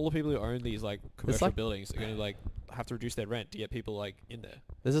all the people who own these like commercial like- buildings are going to like have to reduce their rent to get people like in there.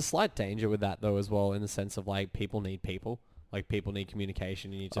 There's a slight danger with that though as well, in the sense of like people need people. Like people need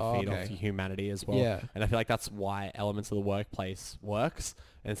communication. You need to feed off humanity as well. Yeah. And I feel like that's why elements of the workplace works.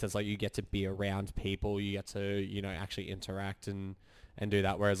 And so it's like you get to be around people. You get to, you know, actually interact and do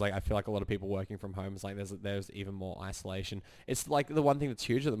that. Whereas like I feel like a lot of people working from home is like there's even more isolation. It's like the one thing that's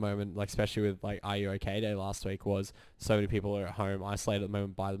huge at the moment, like especially with like Are You OK Day last week, was so many people are at home isolated at the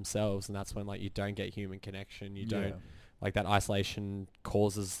moment by themselves, and that's when like you don't get human connection. You don't like that isolation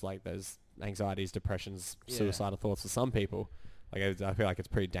causes like those anxieties, depressions, suicidal thoughts for some people. Like I feel like it's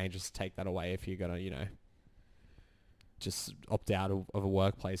pretty dangerous to take that away if you're gonna, you know, just opt out of a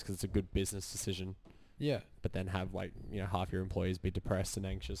workplace because it's a good business decision. Yeah. But then have like, you know, half your employees be depressed and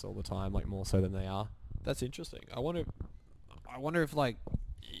anxious all the time, like more so than they are. That's interesting. I wonder if like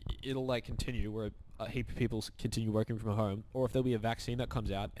it'll like continue where a heap of people continue working from home, or if there'll be a vaccine that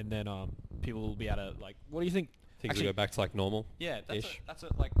comes out and then people will be able to like. What do you think? Things will go back to like normal. Yeah, that's a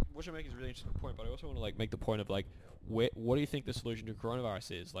like what you're making is a really interesting point. But I also want to like make the point of like, what do you think the solution to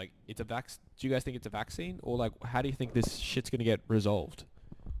coronavirus is? Like, it's a do you guys think it's a vaccine, or like how do you think this shit's gonna get resolved?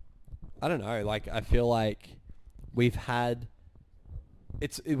 I don't know. Like I feel like we've had.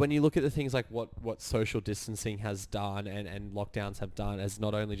 When you look at the things like what social distancing has done and lockdowns have done, has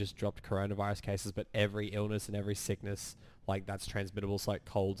not only just dropped coronavirus cases, but every illness and every sickness like that's transmittable, so like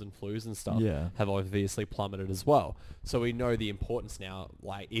colds and flus and stuff, have obviously plummeted as well. So we know the importance now,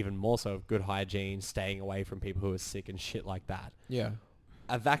 like even more so, of good hygiene, staying away from people who are sick and shit like that. Yeah.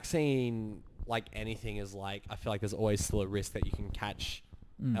 A vaccine, like anything, is like, I feel like there's always still a risk that you can catch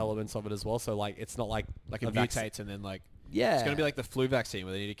elements of it as well. So like it's not like Like it mutates and then like. Yeah. It's going to be like the flu vaccine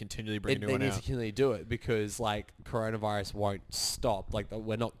where they need to continually bring a new They one need out. to continually do it because like coronavirus won't stop. Like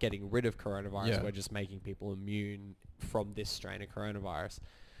we're not getting rid of coronavirus. Yeah. We're just making people immune from this strain of coronavirus.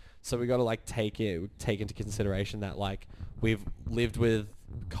 So we got to like take into consideration that like we've lived with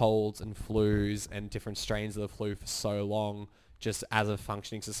colds and flus and different strains of the flu for so long, just as a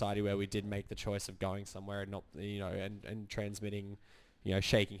functioning society where we did make the choice of going somewhere and not, you know, and transmitting, you know,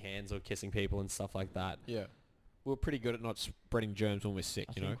 shaking hands or kissing people and stuff like that. Yeah. We're pretty good at not spreading germs when we're sick,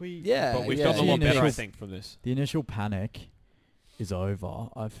 you know? Yeah, But we've yeah. gotten a lot better, I Initial- think, from this. The initial panic is over,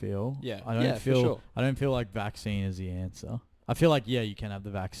 I feel. Yeah. I don't Yeah, for feel sure. I don't feel like vaccine is the answer. I feel like you can have the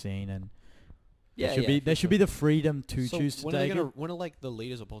vaccine and there should be the freedom to So choose to when are take it. when are like the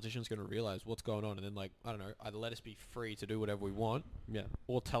leaders or politicians going to realize what's going on and then like, I don't know, either let us be free to do whatever we want, Yeah.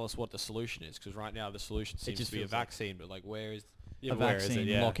 or tell us what the solution is? Because right now the solution seems just to be a feels like vaccine, but like where is... A where is it? vaccine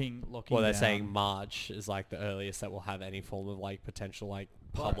Yeah. locking Well, they're down. saying March is like the earliest that we'll have any form of like potential like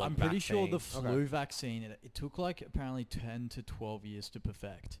But public I'm pretty sure the vaccine. flu vaccine, it took like apparently 10 to 12 years to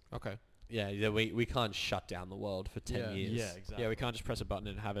perfect. Okay. Yeah, we can't shut down the world for 10 Yeah. years. Yeah, exactly. Yeah, we can't just press a button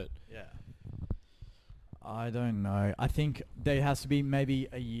and have it. Yeah. I don't know. I think there has to be maybe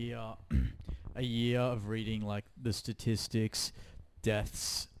a year of reading like the statistics,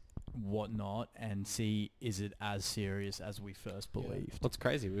 deaths, whatnot, and see is it as serious as we first believed. What's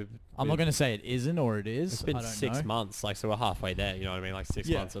crazy? I'm not going to say it isn't or it is. It's been I don't 6 know. months, like so we're halfway there. You know what I mean? Like 6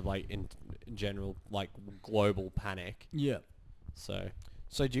 Yeah. months of like in general like global panic. Yeah. So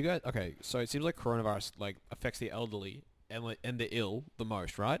So do you guys... Okay, so it seems like coronavirus like affects the elderly and the ill the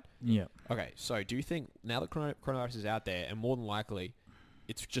most, right? Yeah. Okay, so do you think now that coronavirus is out there, and more than likely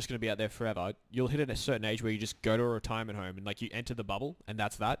it's just going to be out there forever, you'll hit at a certain age where you just go to a retirement home and like you enter the bubble and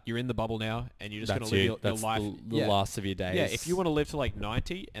that's that? You're in the bubble now and you're just going to live your that's life. the last of your days. Yeah, if you want to live to like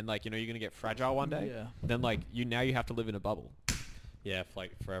 90 and like, you know, you're going to get fragile one day, Yeah. then like you have to live in a bubble. Yeah, for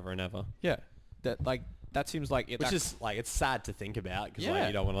like forever and ever. Yeah. That seems like it. Which is like, it's sad to think about because Yeah. like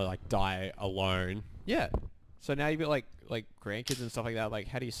you don't want to like die alone. Yeah. So now you've got like grandkids and stuff like that. Like,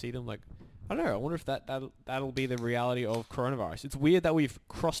 how do you see them? Like, I don't know. I wonder if that'll be the reality of coronavirus. It's weird that we've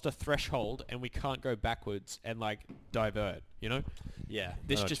crossed a threshold and we can't go backwards and like divert. You know, Yeah,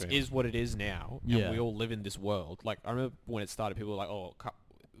 this I know what just you mean. is what it is now, Yeah. and we all live in this world. Like, I remember when it started, people were like, "Oh,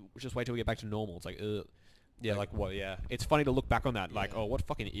 just wait till we get back to normal." It's like, ugh. Yeah, like what? Yeah, It's funny to look back on that. Like, oh, what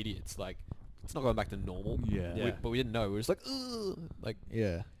fucking idiots! Like, it's not going back to normal. Yeah. Yeah. But we didn't know. We were just like, ugh. Like,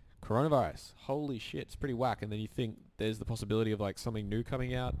 Yeah. coronavirus, holy shit, it's pretty whack. And then you think there's the possibility of like something new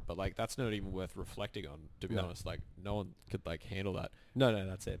coming out, but like that's not even worth reflecting on, to be No. honest. Like no one could like handle that. no,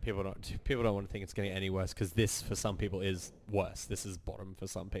 that's it. People don't want to think it's getting any worse because this for some people is worse. This is bottom for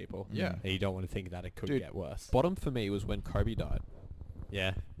some people. Yeah. and you don't want to think that it could Dude, get worse. Bottom for me was when Kobe died.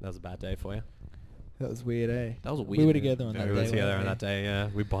 Yeah, that was a bad day for you. That was weird, eh? That was a We weird. were together on Yeah, that we day. were together weren't on we? that day. Yeah,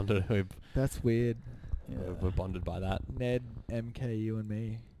 we bonded. That's weird. We're bonded by that. Ned, MK, you and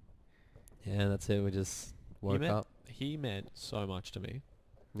me. Yeah, that's it. We just woke up. He meant so much to me.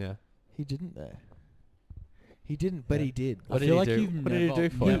 Yeah. He didn't though. He didn't, but Yeah. he did. What I did feel he like do? you've What did he never, do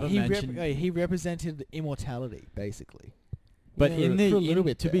for never He mentioned. he represented immortality, basically. But Yeah, in the for a little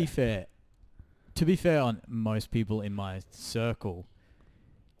bit to be there. fair on most people in my circle,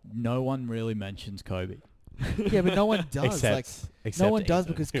 no one really mentions Kobe. Yeah, but no one does. Except No one does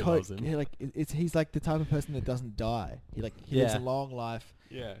Ethan, because who loves him. he's like the type of person that doesn't die. He lives a Yeah. long life.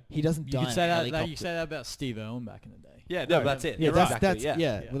 Yeah. He doesn't You die. could in say a that. helicopter. You say that about Steve Irwin back in the day. Yeah, no, that's it. Yeah, You're that's right. that's Exactly,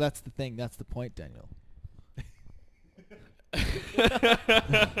 yeah. Yeah. Well, that's the thing. That's the point, Daniel.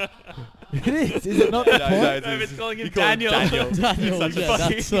 It is. Is it not the point? it's calling him Daniel. Daniel. Daniel, Such a yeah,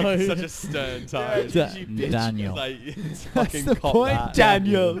 fucking, that's so- such a stern tone. Daniel. Like, it's That's fucking the cop point, that.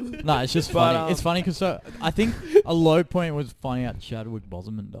 Daniel. No, it's just But, funny. It's funny because I think a low point was finding out Chadwick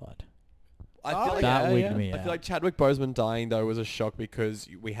Boseman died. I feel like That wigged me I out. feel like Chadwick Boseman dying though was a shock because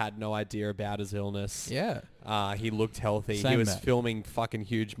we had no idea about his illness. Yeah. He looked healthy. He Same, was mate. filming fucking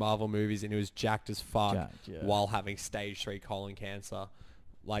huge Marvel movies and he was jacked as fuck Jacked, yeah. while having stage 3 colon cancer.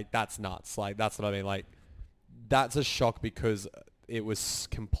 Like that's nuts. Like that's what I mean. Like that's a shock because it was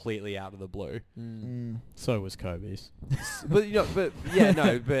completely out of the blue. So was Kobe's. But yeah,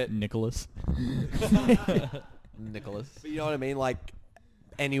 no, but Nicholas. Nicholas. But you know what I mean? Like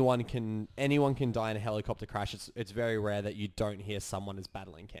anyone can die in a helicopter crash. It's very rare that you don't hear someone is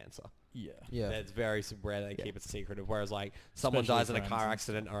battling cancer. Yeah. Yeah. It's very rare they keep it secretive. Whereas like someone Especially dies in a friends car and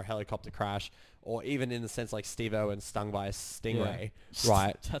accident or a helicopter crash, or even in the sense like Steve Owen stung by a stingray,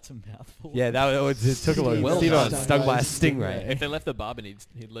 right? That's a mouthful. Yeah, it took a lot. Well Steve Owen done. stung by a Stung by a stingray. If they left the barber,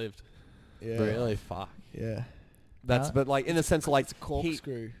 he'd lived. Yeah. Really? Fuck. Yeah. That's Huh? but like in the sense of like It's a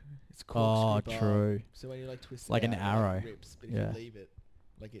corkscrew. It's a corkscrew Oh, bar. true. So when you like twist Like it an out, arrow. it rips. But if Yeah. you leave it,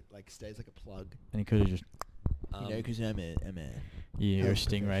 like it like stays like a plug. And he could have just. You know, because I'm a You're a health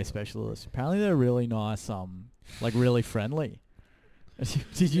stingray professional. specialist. Apparently they're really nice. Like really friendly.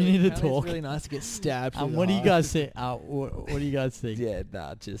 Did you need to Apparently talk? It's really nice to get stabbed. through the What do you heart. guys say? What do you guys think? yeah,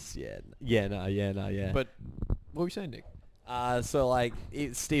 nah, just yeah. But what were you saying, Nick? So like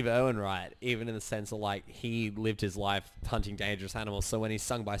Steve Irwin, right? Even in the sense of like he lived his life hunting dangerous animals. So when he's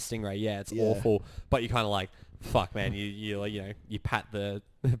stung by a stingray, yeah, it's Yeah. awful. But you kind of like, fuck, man, you like, you know, you pat the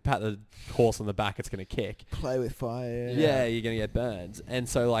horse on the back, it's gonna kick. Play with fire. Yeah, you're gonna get burned. And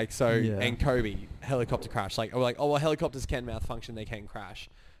so like Yeah. and Kobe helicopter crash. Like we're like, oh well, helicopters can malfunction, they can crash.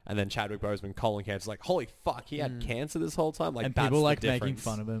 And then Chadwick Boseman colon cancer. Like holy fuck, he had cancer this whole time. Like And that's people the like making difference.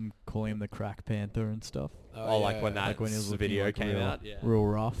 fun of him, calling him the crack panther and stuff. Oh, like when that Like when he was looking video like came real, out. Yeah. real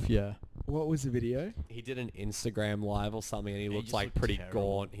rough. Yeah. What was the video? He did an Instagram live or something, and he He looked just like looked pretty terrible.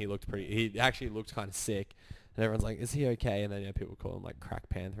 gaunt. He looked pretty. He actually looked kind of sick, and everyone's like, "Is he okay?" And then people call him like Crack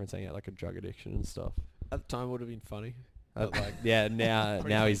Panther and saying he had like a drug addiction and stuff. At the time, it would have been funny. But like, yeah, now Pretty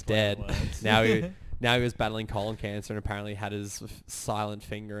now much he's play on dead. words. Now he was battling colon cancer and apparently had his silent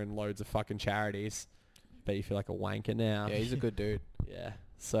finger in loads of fucking charities. Bet you feel like a wanker now. Yeah, he's a good dude. Yeah.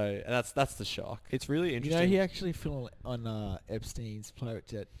 So that's the shock. It's really You interesting. know, he actually fell on Epstein's private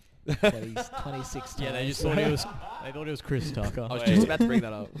jet 26 Yeah, they times. just thought he was. They thought it was Chris Tucker. I was just about to bring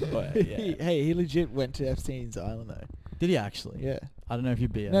that up. But, yeah. He legit went to Epstein's island though. Did he actually? Yeah. I don't know if you're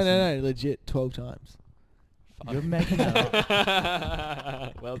BS. No, legit 12 times. You're making that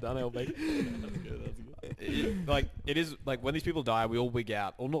up. Well done, LB. That's good. It is like when these people die, we all wig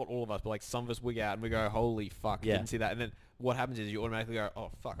out, or not all of us, but like some of us wig out and we go, "Holy fuck, Yeah. didn't see that." And then what happens is you automatically go,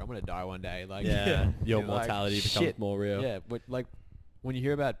 "Oh fuck, I'm gonna die one day." Like, Yeah. Your You're like, mortality becomes shit. more real. Yeah, but like when you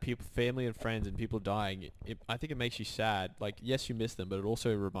hear about people, family and friends, and people dying, I think it makes you sad. Like, yes, you miss them, but it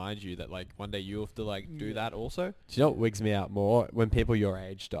also reminds you that like one day you have to like do that also. Do you know what wigs me out more? When people your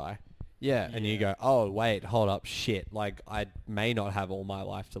age die. Yeah, And you go, oh, wait, hold up, shit. Like, I may not have all my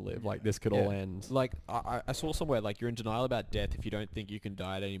life to live. Like, this could all end. Like I saw somewhere like you're in denial about death if you don't think you can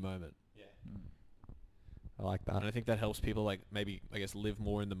die at any moment. I like And I that. think that helps people like maybe I guess live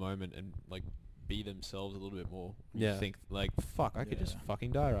more in the moment and like be themselves a little bit more. You Yeah. think like fuck, I could just Yeah.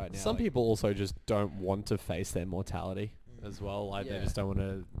 fucking die right now. Some like, people also just don't want to face their mortality as well. Like, they Yeah. just don't want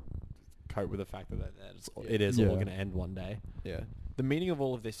to cope with the fact that Yeah. it is all Yeah. going to end one day. Yeah. The meaning of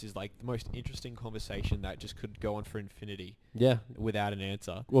all of this is like the most interesting conversation that just could go on for infinity Yeah. without an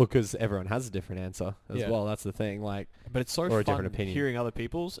answer. Well, because everyone has a different answer as Yeah. well. That's the thing. Like, But it's so Or a fun different opinion. hearing other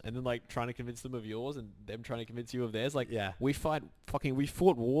people's and then like trying to convince them of yours and them trying to convince you of theirs. Like yeah. we fought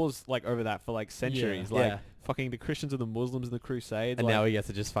wars like over that for like centuries. Like Yeah. fucking the Christians and the Muslims and the Crusades. And like, now we get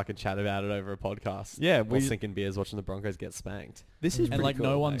to just fucking chat about it over a podcast. Yeah, While we- sinking beers, watching the Broncos get spanked. this is And pretty like cool,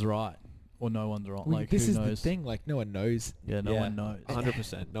 no one's like, right or no one's wrong. Well, Like this who is knows? the thing. Like, no one knows. Yeah, no Yeah. one knows.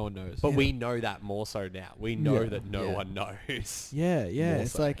 100%. No one knows. But Yeah. we know that more so now. We know Yeah. that no Yeah. one knows. Yeah. More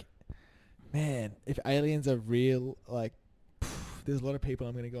It's so. like, man, if aliens are real, like, there's a lot of people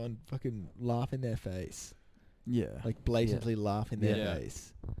I'm gonna go and fucking laugh in their face, Yeah. like blatantly laugh in their Yeah.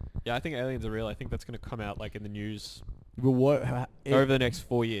 face. Yeah, I think aliens are real. I think that's going to come out like in the news But what? over the next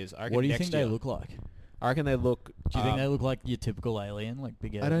 4 years. I reckon What do you next think year. they look like? I reckon they look. Do you think they look like your typical alien, like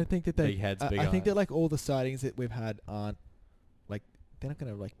big alien? I don't think that they. Big heads, I, big I think that eyes. like all the sightings that we've had aren't like they're not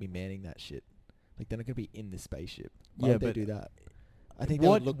gonna like be manning that shit. Like they're not gonna be in the spaceship. Why Yeah, would they but do that? I think they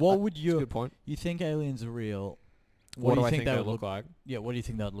What? would look. What would That's a you? good point. You think aliens are real? What do you I think they would look like? Yeah. What do you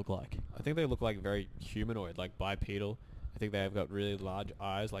think that would look like? I think they look like very humanoid, like bipedal. I think they have got really large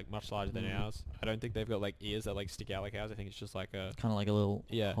eyes, like much larger than ours. I don't think they've got like ears that like stick out like ours. I think it's just like a. Kind of like a little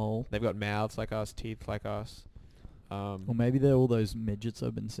Yeah. hole. They've got mouths like us, teeth like us. Or maybe they're all those midgets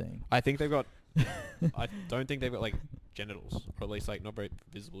I've been seeing. I think they've got. I don't think they've got like genitals, or at least like not very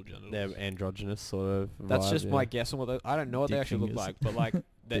visible genitals. They're androgynous sort of. That's vibe, just yeah. my guess on what they, I don't know what they Dick actually look fingers. like, but like the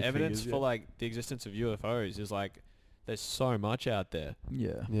Dick evidence fingers, for yeah. like the existence of UFOs is like there's so much out there.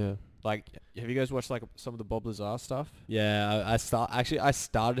 Yeah. Yeah. Like, have you guys watched like some of the Bob Lazar stuff? Yeah, I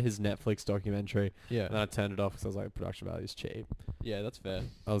started his Netflix documentary, Yeah, and then I turned it off because I was like, production value is cheap. yeah, that's fair.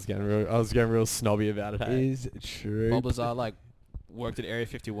 I was getting real snobby about it. Hey? Is true. Bob Lazar like worked at Area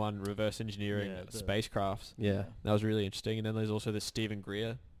 51, reverse engineering Yeah, the- spacecrafts. Yeah. That was really interesting. And then there's also the Stephen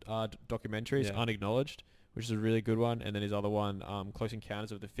Greer documentaries, Yeah. Unacknowledged, which is a really good one. And then his other one, Close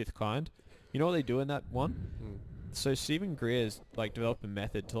Encounters of the Fifth Kind. You know what they do in that one? So Stephen Greer's like developed a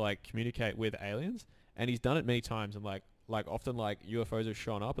method to like communicate with aliens, and he's done it many times. And like often like UFOs have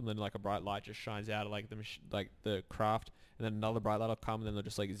shown up, and then like a bright light just shines out of like the craft, and then another bright light will come, and then they'll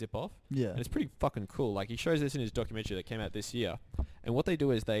just like zip off. Yeah. And it's pretty fucking cool. Like he shows this in his documentary that came out this year. And what they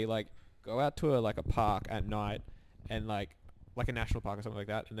do is they like go out to a park at night, and like a national park or something like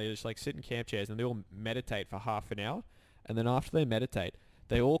that, and they just like sit in camp chairs and they all meditate for half an hour. And then after they meditate,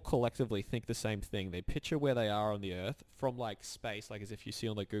 they all collectively think the same thing. They picture where they are on the Earth from like space, like as if you see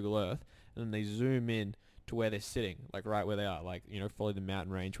on like Google Earth, and then they zoom in to where they're sitting, like right where they are, like, you know, follow the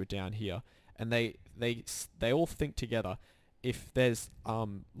mountain range, we're down here. And they all think together, if there's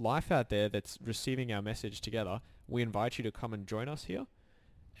life out there that's receiving our message together, we invite you to come and join us here.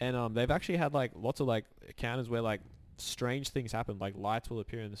 And they've actually had like lots of like encounters where like strange things happen, like lights will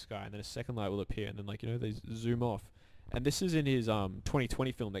appear in the sky, and then a second light will appear, and then like, you know, they zoom off. And this is in his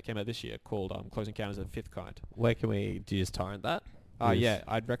 2020 film that came out this year called Close Encounters of the Fifth Kind. Where can we? Do you just torrent that? Yeah,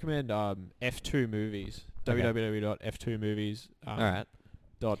 I'd recommend F2 Movies. Okay. www.f2movies. All right.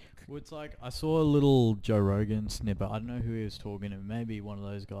 Dot. Well, it's like I saw a little Joe Rogan snippet. I don't know who he was talking to. Maybe one of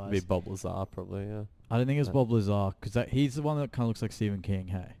those guys. Be Bob Lazar probably. Yeah. I don't think it's Yeah. Bob Lazar because he's the one that kind of looks like Stephen King.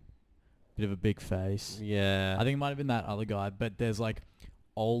 Hey, bit of a big face. Yeah. I think it might have been that other guy. But there's like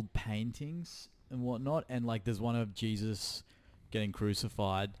old paintings and whatnot, and like there's one of Jesus getting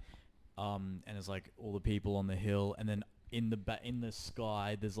crucified, and it's like all the people on the hill, and then in the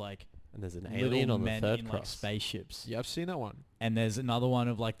sky there's like and there's an little alien on the men third in like cross. spaceships. Yeah, I've seen that one. And there's another one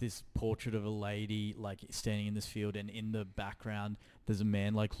of like this portrait of a lady like standing in this field, and in the background there's a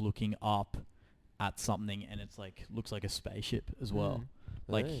man like looking up at something, and it's like looks like a spaceship as well.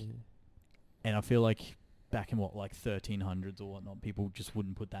 Like, Hey. and I feel like back in what, like 1300s or whatnot, people just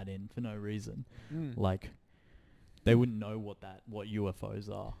wouldn't put that in for no reason. Like they wouldn't know what UFOs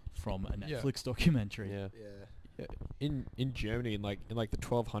are from a Yeah. Netflix documentary. Yeah. Yeah. in Germany in like the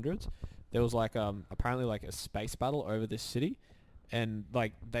 1200s, there was like apparently like a space battle over this city, and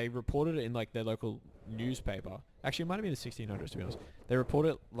like they reported it in like their local newspaper. Actually, it might have been the 1600s to be honest. They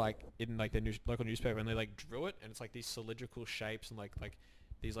reported it like in like their local newspaper, and they like drew it, and it's like these cylindrical shapes and like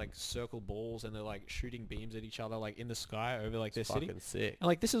these like circle balls, and they're like shooting beams at each other like in the sky over like their city. Fucking sick. And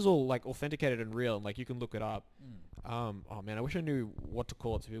like this is all like authenticated and real, and like you can look it up. Oh man, I wish I knew what to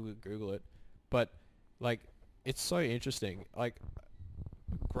call it so people could Google it. But like it's so interesting. Like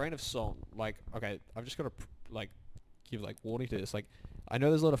grain of salt. Like okay, I've just got to like give like warning to this. Like I know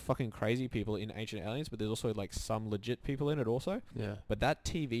there's a lot of fucking crazy people in Ancient Aliens, but there's also like some legit people in it also. Yeah. But that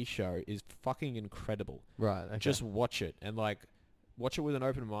TV show is fucking incredible. Right. Okay. Just watch it and like watch it with an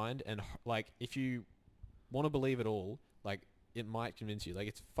open mind, and like if you want to believe it all, like it might convince you. Like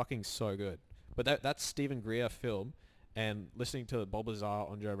it's fucking so good. But that's Stephen Greer film, and listening to Bob Lazar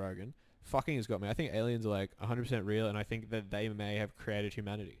on Joe Rogan fucking has got me. I think aliens are like 100% real, and I think that they may have created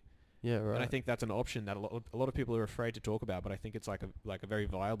humanity. Yeah. Right. And I think that's an option that a lot of people are afraid to talk about, but I think it's like a very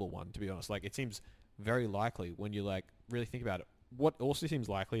viable one, to be honest. Like it seems very likely when you like really think about it. What also seems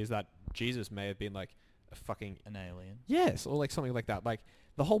likely is that Jesus may have been like a fucking An alien. yes, or like something like that. Like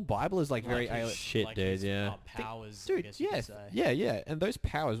the whole Bible is like very his- alien. Shit, like dude, his, yeah. powers, I Dude, guess you could say. yeah, and those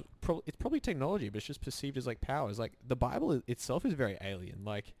powers, it's probably technology, but it's just perceived as like powers. Like the Bible itself is very alien.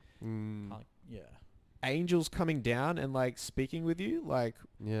 Like, Mm. Yeah. angels coming down and like speaking with you, like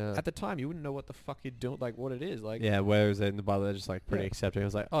Yeah. at the time you wouldn't know what the fuck you're doing, like what it is, like Yeah, whereas in the Bible they're just like pretty Yeah. accepting. I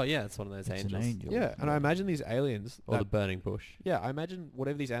was like, oh yeah, it's one of those It's an angels. angel. yeah. And I imagine these aliens, Or the that- burning bush. yeah, I imagine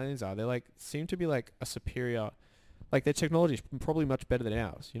whatever these aliens are, they like seem to be like a superior, like their technology is probably much better than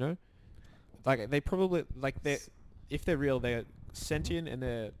ours, you know? Like they probably like they, if they're real, they're sentient and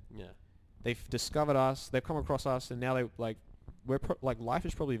Yeah. they've discovered us, they've come across us, and now they like like life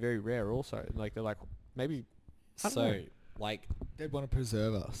is probably very rare also. And, like they're like maybe I don't So, know. like, They'd want to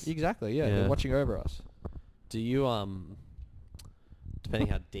preserve us. Exactly, yeah, Yeah. they're watching over us. do you depending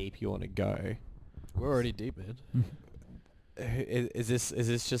how deep you want to go, We're already deep, man. is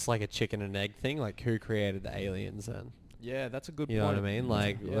this just like a chicken and egg thing? Like, who created the aliens then? Yeah, that's a good You know point. what I mean?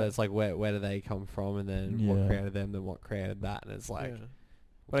 Like, Yeah. it's like where do they come from, and then what Yeah. created them, then what created that, and it's like, Yeah.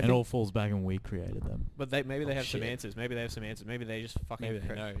 But I It think, all falls back and we created them. but maybe they Oh, have some shit. answers. Maybe they have some answers. Maybe they just fucking maybe they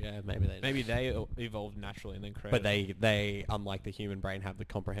cre- know, yeah, maybe they know. Maybe they evolved naturally and then created. But they unlike the human brain have the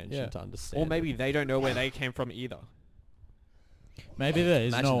comprehension Yeah. to understand. or maybe they don't know where they came from either. Maybe there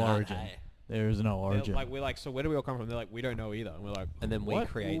is Imagine no that, origin. hey. There is no They're origin. like we're like, so where do we all come from? They're like, we don't know either. And we're like, And then we what?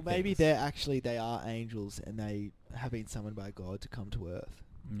 create. Well, maybe things. they are angels and they have been summoned by God to come to Earth.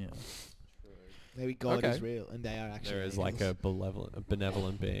 Yeah. Maybe God Okay. is real and they are actually. There is like a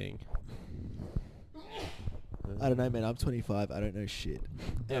benevolent being. I don't know, man. I'm 25. I don't know shit.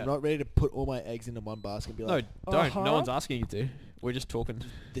 And Yeah. I'm not ready to put all my eggs into one basket and be No, like, don't. "Uh-huh." No one's asking you to. We're just talking.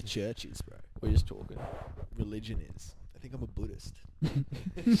 The church is, bro. We're just talking. Religion is. I think I'm a Buddhist. I'm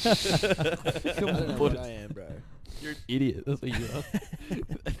I a don't know what Buddhist. I am, bro. You're an idiot. That's what you are.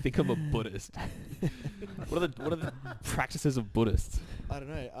 I think I'm a Buddhist. What are the practices of Buddhists? I don't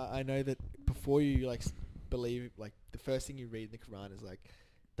know. I know that before you like believe, like the first thing you read in the Quran is like,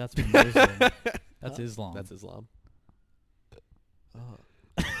 That's Muslim. That's Huh? Islam. That's Islam. oh,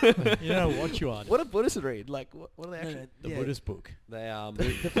 you know what you are. What do Buddhists read? Like, what are they No, actually? no, The yeah. Buddhist book. They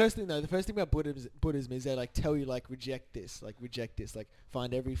The first thing about Buddhism is they like tell you like reject this, like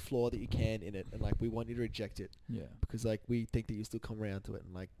find every flaw that you can in it, and like we want you to reject it Yeah. because like we think that you still come around to it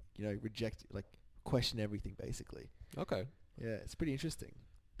and like reject like question everything basically. Okay. Yeah, it's pretty interesting.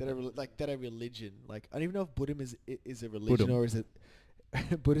 That a religion, like I don't even know if Buddhism is a religion Buddhism. or is it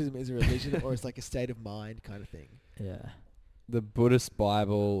Buddhism is a religion or it's like a state of mind kind of thing. Yeah. The Buddhist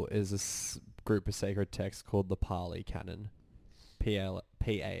Bible is a group of sacred texts called the Pali Canon, Pali,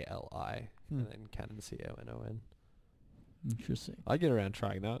 and then Canon CONON. Interesting. I get around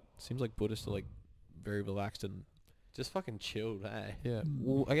trying that. Seems like Buddhists are like very relaxed and Just fucking chilled, hey. yeah. Mm.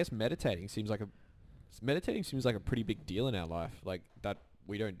 Well, I guess meditating seems like a pretty big deal in our life. Like that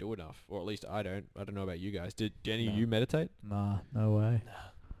we don't do enough, or at least I don't. I don't know about you guys. Did any of No. you meditate? Nah, no way.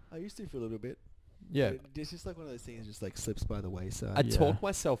 I used to for a little bit. Yeah. But it's just like one of those things just like slips by the wayside. I Yeah. talk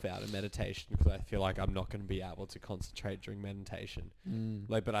myself out of meditation because I feel like I'm not going to be able to concentrate during meditation.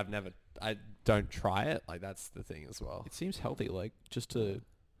 Like, but I don't try it. Like, that's the thing as well. It seems healthy, like just to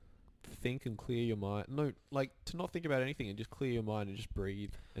think and clear your mind. No, like to not think about anything and just clear your mind and just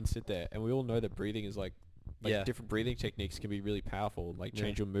breathe and sit there. And we all know that breathing is like Yeah. different breathing techniques can be really powerful, like Yeah.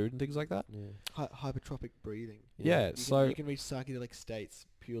 change your mood and things like that. Yeah. Hypertropic breathing. Yeah, You so you can reach psychedelic states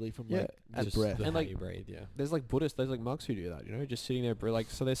purely from Yeah, like and the Just breath. the And how like- you breathe, yeah. there's like Buddhists, there's like monks who do that, you know, just sitting there, like,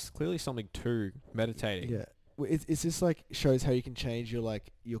 so there's clearly something to meditating. Yeah, it's just like shows how you can change your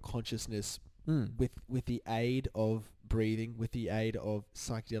like your consciousness Mm. with the aid of breathing, with the aid of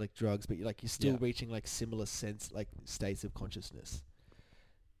psychedelic drugs, but you're still Yeah. reaching like similar states of consciousness,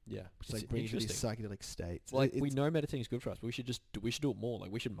 Yeah, which it's like bring you to these interesting. psychedelic states. Like we It's- know meditating is good for us, but we should do it more.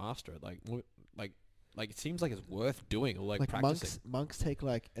 Like we should master it. Like it seems like it's worth doing or like practicing. monks take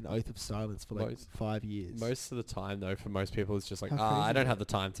like an oath of silence for like Most- 5 years. Most of the time, though, for most people, it's just like, How I crazy don't is have that?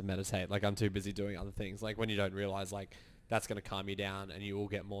 the time to meditate. Like, I'm too busy doing other things. Like, when you don't realize, like, that's going to calm you down and you will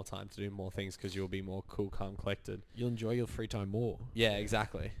get more time to do more things because you'll be more cool, calm, collected. You'll enjoy your free time more. Yeah,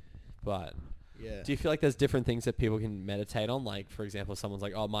 exactly. But Yeah. do you feel like there's different things that people can meditate on? Like, for example, someone's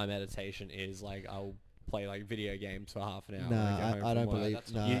like, oh, my meditation is, like, I'll play, like, video games for half an hour. when Nah, get home I from don't work. believe.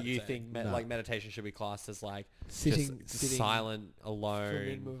 That's Nah, You think, Nah. like, meditation should be classed as, like, sitting just silent, for a alone,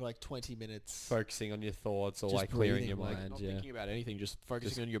 minimum of like 20 minutes. focusing on your thoughts or, Just like, clearing breathing, your like, mind. Not Yeah. thinking about anything, just focusing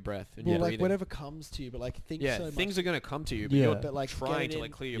Just- on your breath and Well, your like breathing. whatever comes to you, but like think Yeah, so things much. are gonna come to you, but Yeah. you're But, like, trying get to it like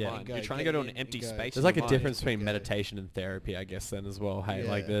in clear your Yeah. mind. and You're go, trying to get go it to an in empty and go. space. There's like in a your difference mind. between Go. meditation and therapy, I guess, then as well. Hey,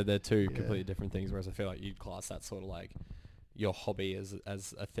 like Yeah. they're two Yeah. completely different things. Whereas I feel like you'd class that sort of like your hobby as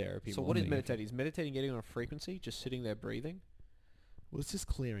a therapy. So more what is than meditating? Is meditating getting on a frequency, just sitting there breathing, Well, it's just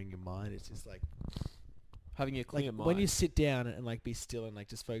clearing your mind. It's just like having a clear mind? when you sit down and like be still and like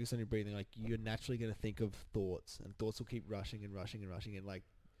just focus on your breathing, like you're naturally going to think of thoughts, and thoughts will keep rushing and rushing and rushing, and like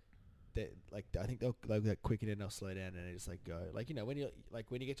I think they'll like quicken and they'll slow down and they just like go like when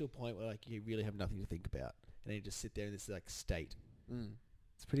you get to a point where like you really have nothing to think about and then you just sit there in this like state.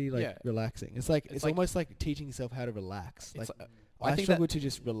 It's pretty like relaxing. It's like it's almost like teaching yourself how to relax. Like I struggle to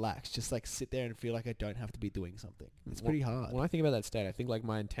just relax, just like sit there and feel like I don't have to be doing something. It's pretty hard. When I think about that state, I think like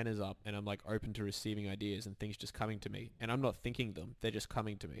my antenna's up and I'm like open to receiving ideas and things just coming to me, and I'm not thinking them; they're just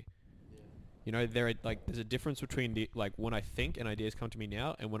coming to me. You know, there's a difference between like when I think and ideas come to me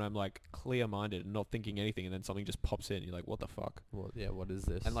now, and when I'm like clear-minded and not thinking anything, and then something just pops in. You're like, what the fuck? What is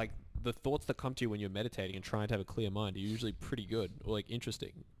this? And like the thoughts that come to you when you're meditating and trying to have a clear mind are usually pretty good or like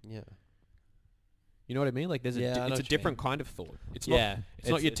interesting. Yeah. You know what I mean? Like there's it's a different kind of thought. It's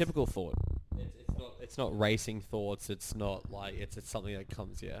not your typical thought. It's not racing thoughts. It's not like it's something that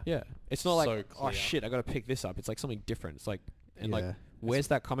comes. Yeah. It's not like oh shit, I got to pick this up. It's like something different. It's like like where's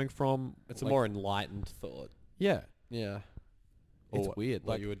that coming from? It's a more enlightened thought. Yeah. Yeah. It's weird.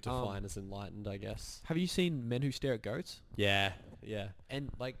 What like you would define as enlightened, I guess. Have you seen Men Who Stare at Goats? Yeah. Yeah. And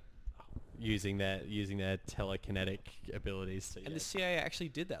like using their telekinetic abilities to. And the CIA actually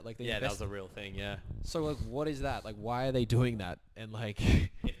did that. Like that was a real thing. Yeah. So like, what is that? Like, why are they doing that? And like,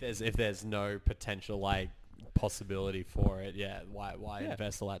 if there's no potential like possibility for it, why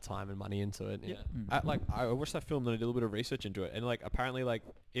invest all that time and money into it? Yeah. I watched that film and I did a little bit of research into it, and like apparently like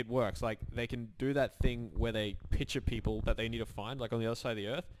it works. Like they can do that thing where they picture people that they need to find, like on the other side of the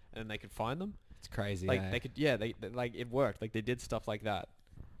earth, and they can find them. It's crazy. Like they could, they like it worked. Like they did stuff like that.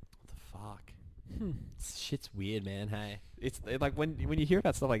 Fuck. Shit's weird, man. Hey, it's like when you hear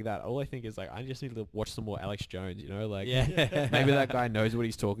about stuff like that, all I think is like I just need to watch some more Alex Jones. You know, like maybe that guy knows what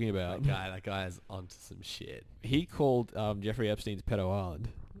he's talking about. That guy is onto some shit. He called Jeffrey Epstein's pedo island.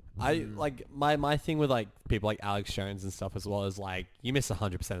 I like my thing with like people like Alex Jones and stuff as well is like you miss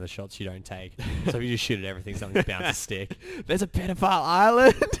 100% of the shots you don't take. So if you just shoot at everything, something's bound to stick. There's a pedophile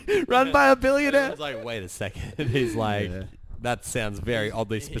island run by a billionaire. It's like wait a second. He's like. That sounds very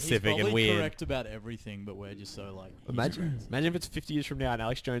oddly specific and weird. He's correct about everything, but we're just so like... Imagine if it's 50 years from now and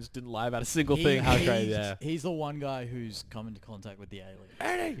Alex Jones didn't lie about a single thing. How crazy. He's the one guy who's come into contact with the alien.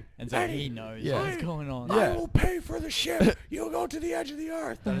 Eddie! And so he knows what's going on. I will pay for the ship. You'll go to the edge of the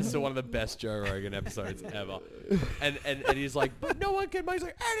earth. That is still one of the best Joe Rogan episodes ever. And he's like, but no one can... He's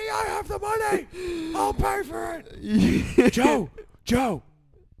like, Eddie, I have the money. I'll pay for it. Joe.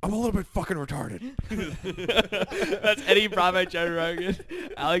 I'm a little bit fucking retarded. That's Eddie Bravo, Joe Rogan,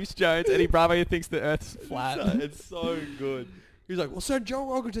 Alex Jones. Eddie Bravo who thinks the Earth's flat. It's so good. He's like, we'll send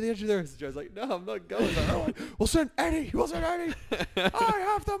Joe Rogan to the edge of the earth. Joe's like, no, I'm not going. Like, we'll send Eddie. I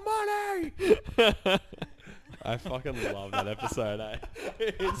have the money. I fucking love that episode, eh?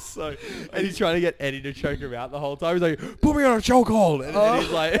 It's so... And he's trying to get Eddie to choke him out the whole time. He's like, put me on a chokehold. And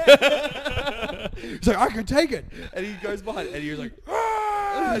he's like... he's like, I can take it. And he goes behind and he's like...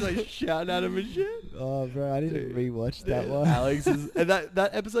 He's like shouting at him and shit. Oh, bro, I didn't rewatch that one. Alex is... And that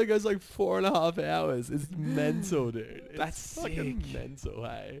episode goes like 4.5 hours. It's mental, dude. That's fucking mental,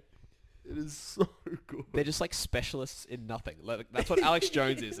 hey? It is so good. They're just like specialists in nothing. Like, that's what Alex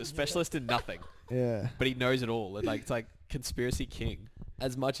Jones is, a specialist in nothing. Yeah. But he knows it all. Like, it's like conspiracy king.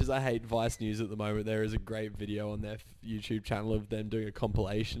 As much as I hate Vice News at the moment, there is a great video on their YouTube channel of them doing a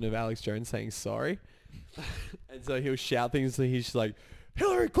compilation of Alex Jones saying sorry. And so he'll shout things and he's just like,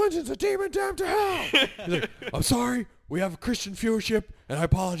 Hillary Clinton's a demon damned to hell. He's like, I'm sorry, we have a Christian viewership and I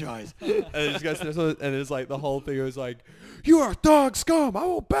apologize. And it just goes, and it's like the whole thing was like, you are dog scum, I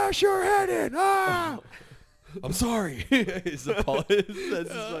will bash your head in. Ah! I'm sorry. It's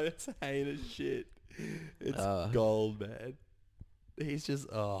it's heinous shit. It's gold, man. He's just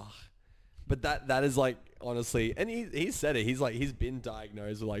but that is like honestly, and he said it. He's like he's been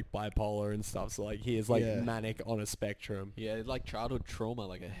diagnosed with like bipolar and stuff. So like he is like manic on a spectrum. Yeah, like childhood trauma,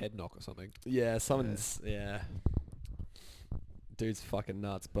 like a head knock or something. Yeah, dude's fucking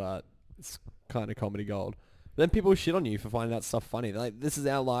nuts, but it's kind of comedy gold. Then people shit on you for finding that stuff funny. They're like, this is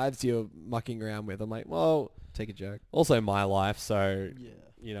our lives you're mucking around with. I'm like, well, take a joke. Also my life, so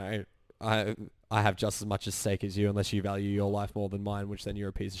you know, I have just as much at stake as you, unless you value your life more than mine, which then you're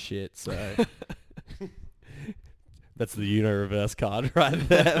a piece of shit. So that's the reverse card right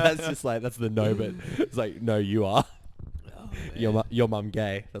there. That's just like that's the no, but it's like no, you are. Oh, your mum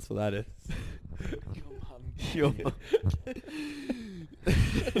gay. That's what that is. Your mum.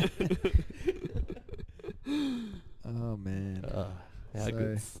 Oh man. How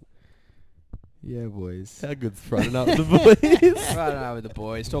good. Yeah, boys. How good's fronting up with the boys? Right now with the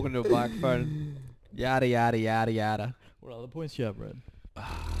boys, talking to a microphone. Yada, yada, yada, yada. What other points you have, Brad?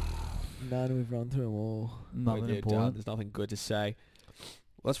 None, we've run through them all. Nothing important. There's nothing good to say.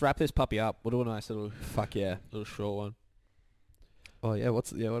 Let's wrap this puppy up. We'll do a nice little, fuck yeah, little short one. Oh yeah,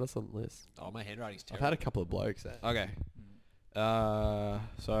 what else on the list? Oh, my handwriting's I've terrible. had a couple of blokes. Okay.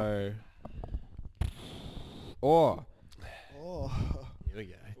 So. Oh. Here we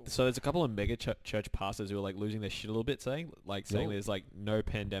go. So there's a couple of mega church pastors who are like losing their shit a little bit, saying No. there's like no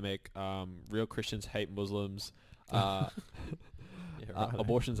pandemic, real Christians hate Muslims, Yeah, right.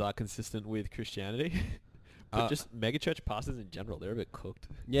 abortions are consistent with Christianity. But just mega church pastors in general, they're a bit cooked.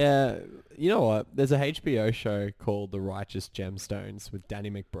 Yeah, you know what? There's a HBO show called The Righteous Gemstones with Danny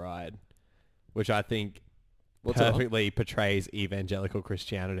McBride, which I think perfectly portrays evangelical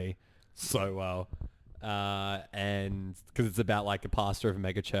Christianity so well. And because it's about like a pastor of a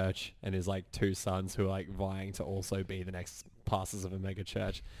mega church and his like two sons who are like vying to also be the next pastors of a mega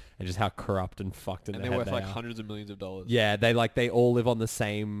church, and just how corrupt and fucked in And the they're head worth like are. hundreds of millions of dollars. Yeah, they all live on the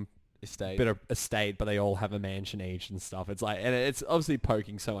same Estate. bit of estate, but they all have a mansion each and stuff. It's like, and it's obviously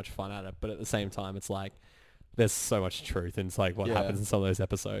poking so much fun at it, but at the same time, it's like there's so much truth in like what Yeah. happens in some of those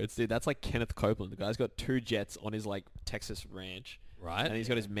episodes. Dude, that's like Kenneth Copeland. The guy's got 2 jets on his like Texas ranch. Right? And he's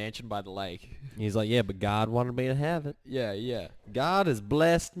got his mansion by the lake. He's like, yeah, but God wanted me to have it. Yeah, yeah. God has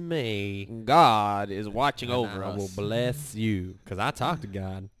blessed me. God is watching And over I will us. bless you. Because I talk to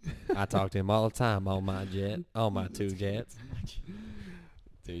God. I talk to him all the time on my jet, on my 2 jets.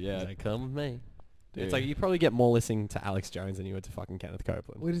 Dude, yeah. They come with me. Dude. It's like you probably get more listening to Alex Jones than you would to fucking Kenneth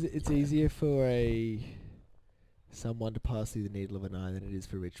Copeland. What is it? It's easier for someone to pass through the needle of an eye than it is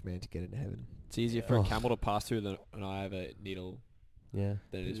for a rich man to get into heaven. It's easier for Oh. a camel to pass through than an eye of a needle Yeah.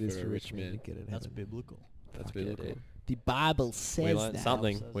 than it is for a rich man. to get into That's heaven. biblical. That's Fuck yeah, biblical. dude. The Bible says We learned that.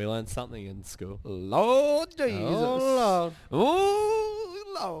 something. Says We learned something in school. Lord Jesus. Oh, Lord.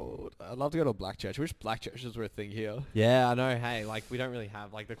 Oh, Lord. I'd love to go to a black church. I wish black churches were a thing here. Yeah, I know. Hey, like we don't really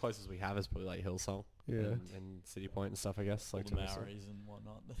have like the closest we have is probably like Hillsong, Yeah. and City Point and stuff. I guess All like the to listen. Maoris and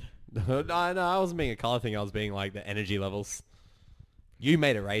whatnot. No, I wasn't being a color thing. I was being like the energy levels. You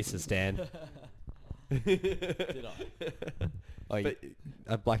made it racist, Dan. Did I? Like, But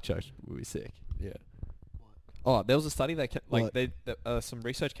a black church would be sick. yeah. Oh, there was a study that What? some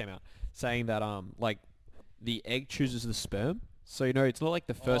research came out saying that like the egg chooses the sperm. So it's not like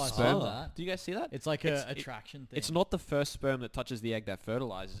the first I sperm. saw that. Do you guys see that? It's like It's- a attraction thing. It's not the first sperm that touches the egg that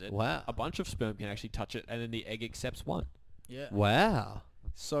fertilizes it. Wow. A bunch of sperm can actually touch it, and then the egg accepts one. Yeah. Wow.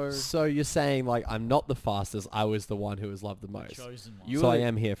 So So you're saying like I'm not the fastest. I was the one who was loved the most. Chosen one. You So were- I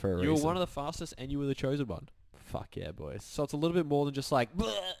am here for a you were reason. one of the fastest, and you were the chosen one. Fuck yeah, boys. So it's a little bit more than just like,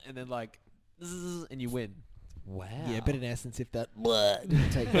 "Bleh," and then like, "Zzz," and you win. Wow. Yeah, but in essence, if that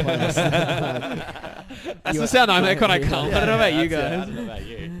didn't take place, That's You the are- sound I make when I come. I don't know about you That's it. I guys. don't know about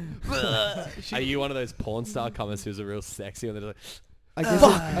you. Are you one of those porn star comments who's a real sexy and they're just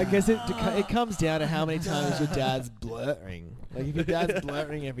I guess it comes down to how many times your dad's blurting. Like if your dad's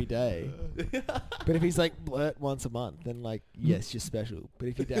blurting every day, but if he's like blurt once a month, then like yes, you're special. But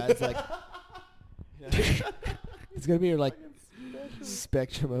if your dad's like, it's gonna be like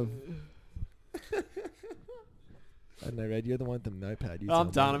spectrum of. I don't know, Red. You're the one with the notepad. You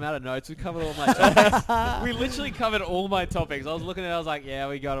I'm tell done. me. I'm out of notes. We covered all my topics. We literally covered all my topics. I was looking at it. I was like, yeah,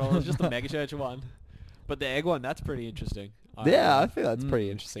 we got it all. It's just the megachurch one. But the egg one, that's pretty interesting. Yeah, I feel that's pretty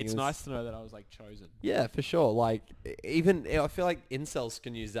interesting. It's nice to know that I was like chosen. Yeah, for sure. Like even I feel like incels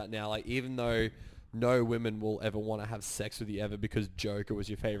can use that now. Like even though no women will ever want to have sex with you ever because Joker was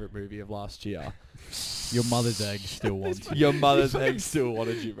your favorite movie of last year. Your mother's egg still wants you. Your mother's egg still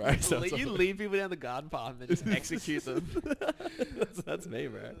wanted you, bro. So You lead people down the garden path and then just execute them. that's me,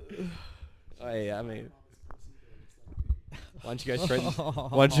 bro. Oh yeah, I mean, why don't you go threaten?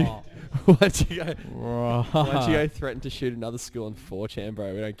 Why don't you go threaten to shoot another school in 4chan,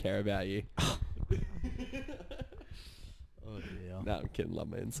 bro? We don't care about you. Oh dear. No, I'm kidding. Love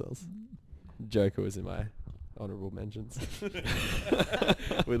my incels. Joker was in my honorable mentions.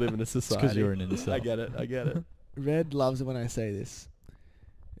 We live in a society. 'cause you're an incel. I get it. Red loves it when I say this.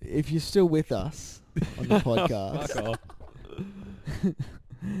 If you're still with us on the podcast, Fuck off.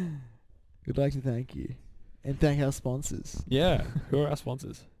 we'd like to thank you and thank our sponsors: Yeah. Who are our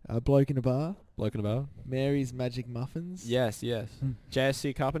sponsors? Bloke in a Bar, Bloke and About. Mary's Magic Muffins, Yes.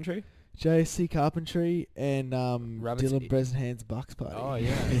 JSC Carpentry. JSC Carpentry, and Rabbit's Dylan E- Bresnahan's Bucks Party. Oh,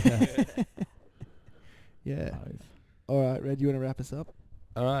 yeah. Yeah. All right, Red, you want to wrap us up?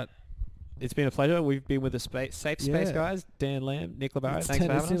 All right. It's been a pleasure. We've been with the safe space Yeah. guys. Dan Lamb, Nick Labarro. It's Thanks 10,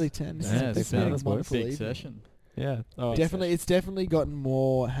 for it's having nearly us. 10. This Yeah, is, it's been a a wonderful big evening. session. Yeah. Oh, It's definitely gotten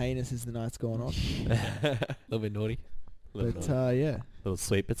more heinous as the night's gone on. A little bit naughty. But yeah. Little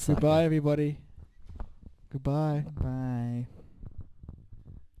sweet, but Goodbye, everybody. Goodbye. Bye.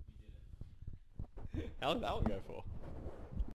 How did that one go for?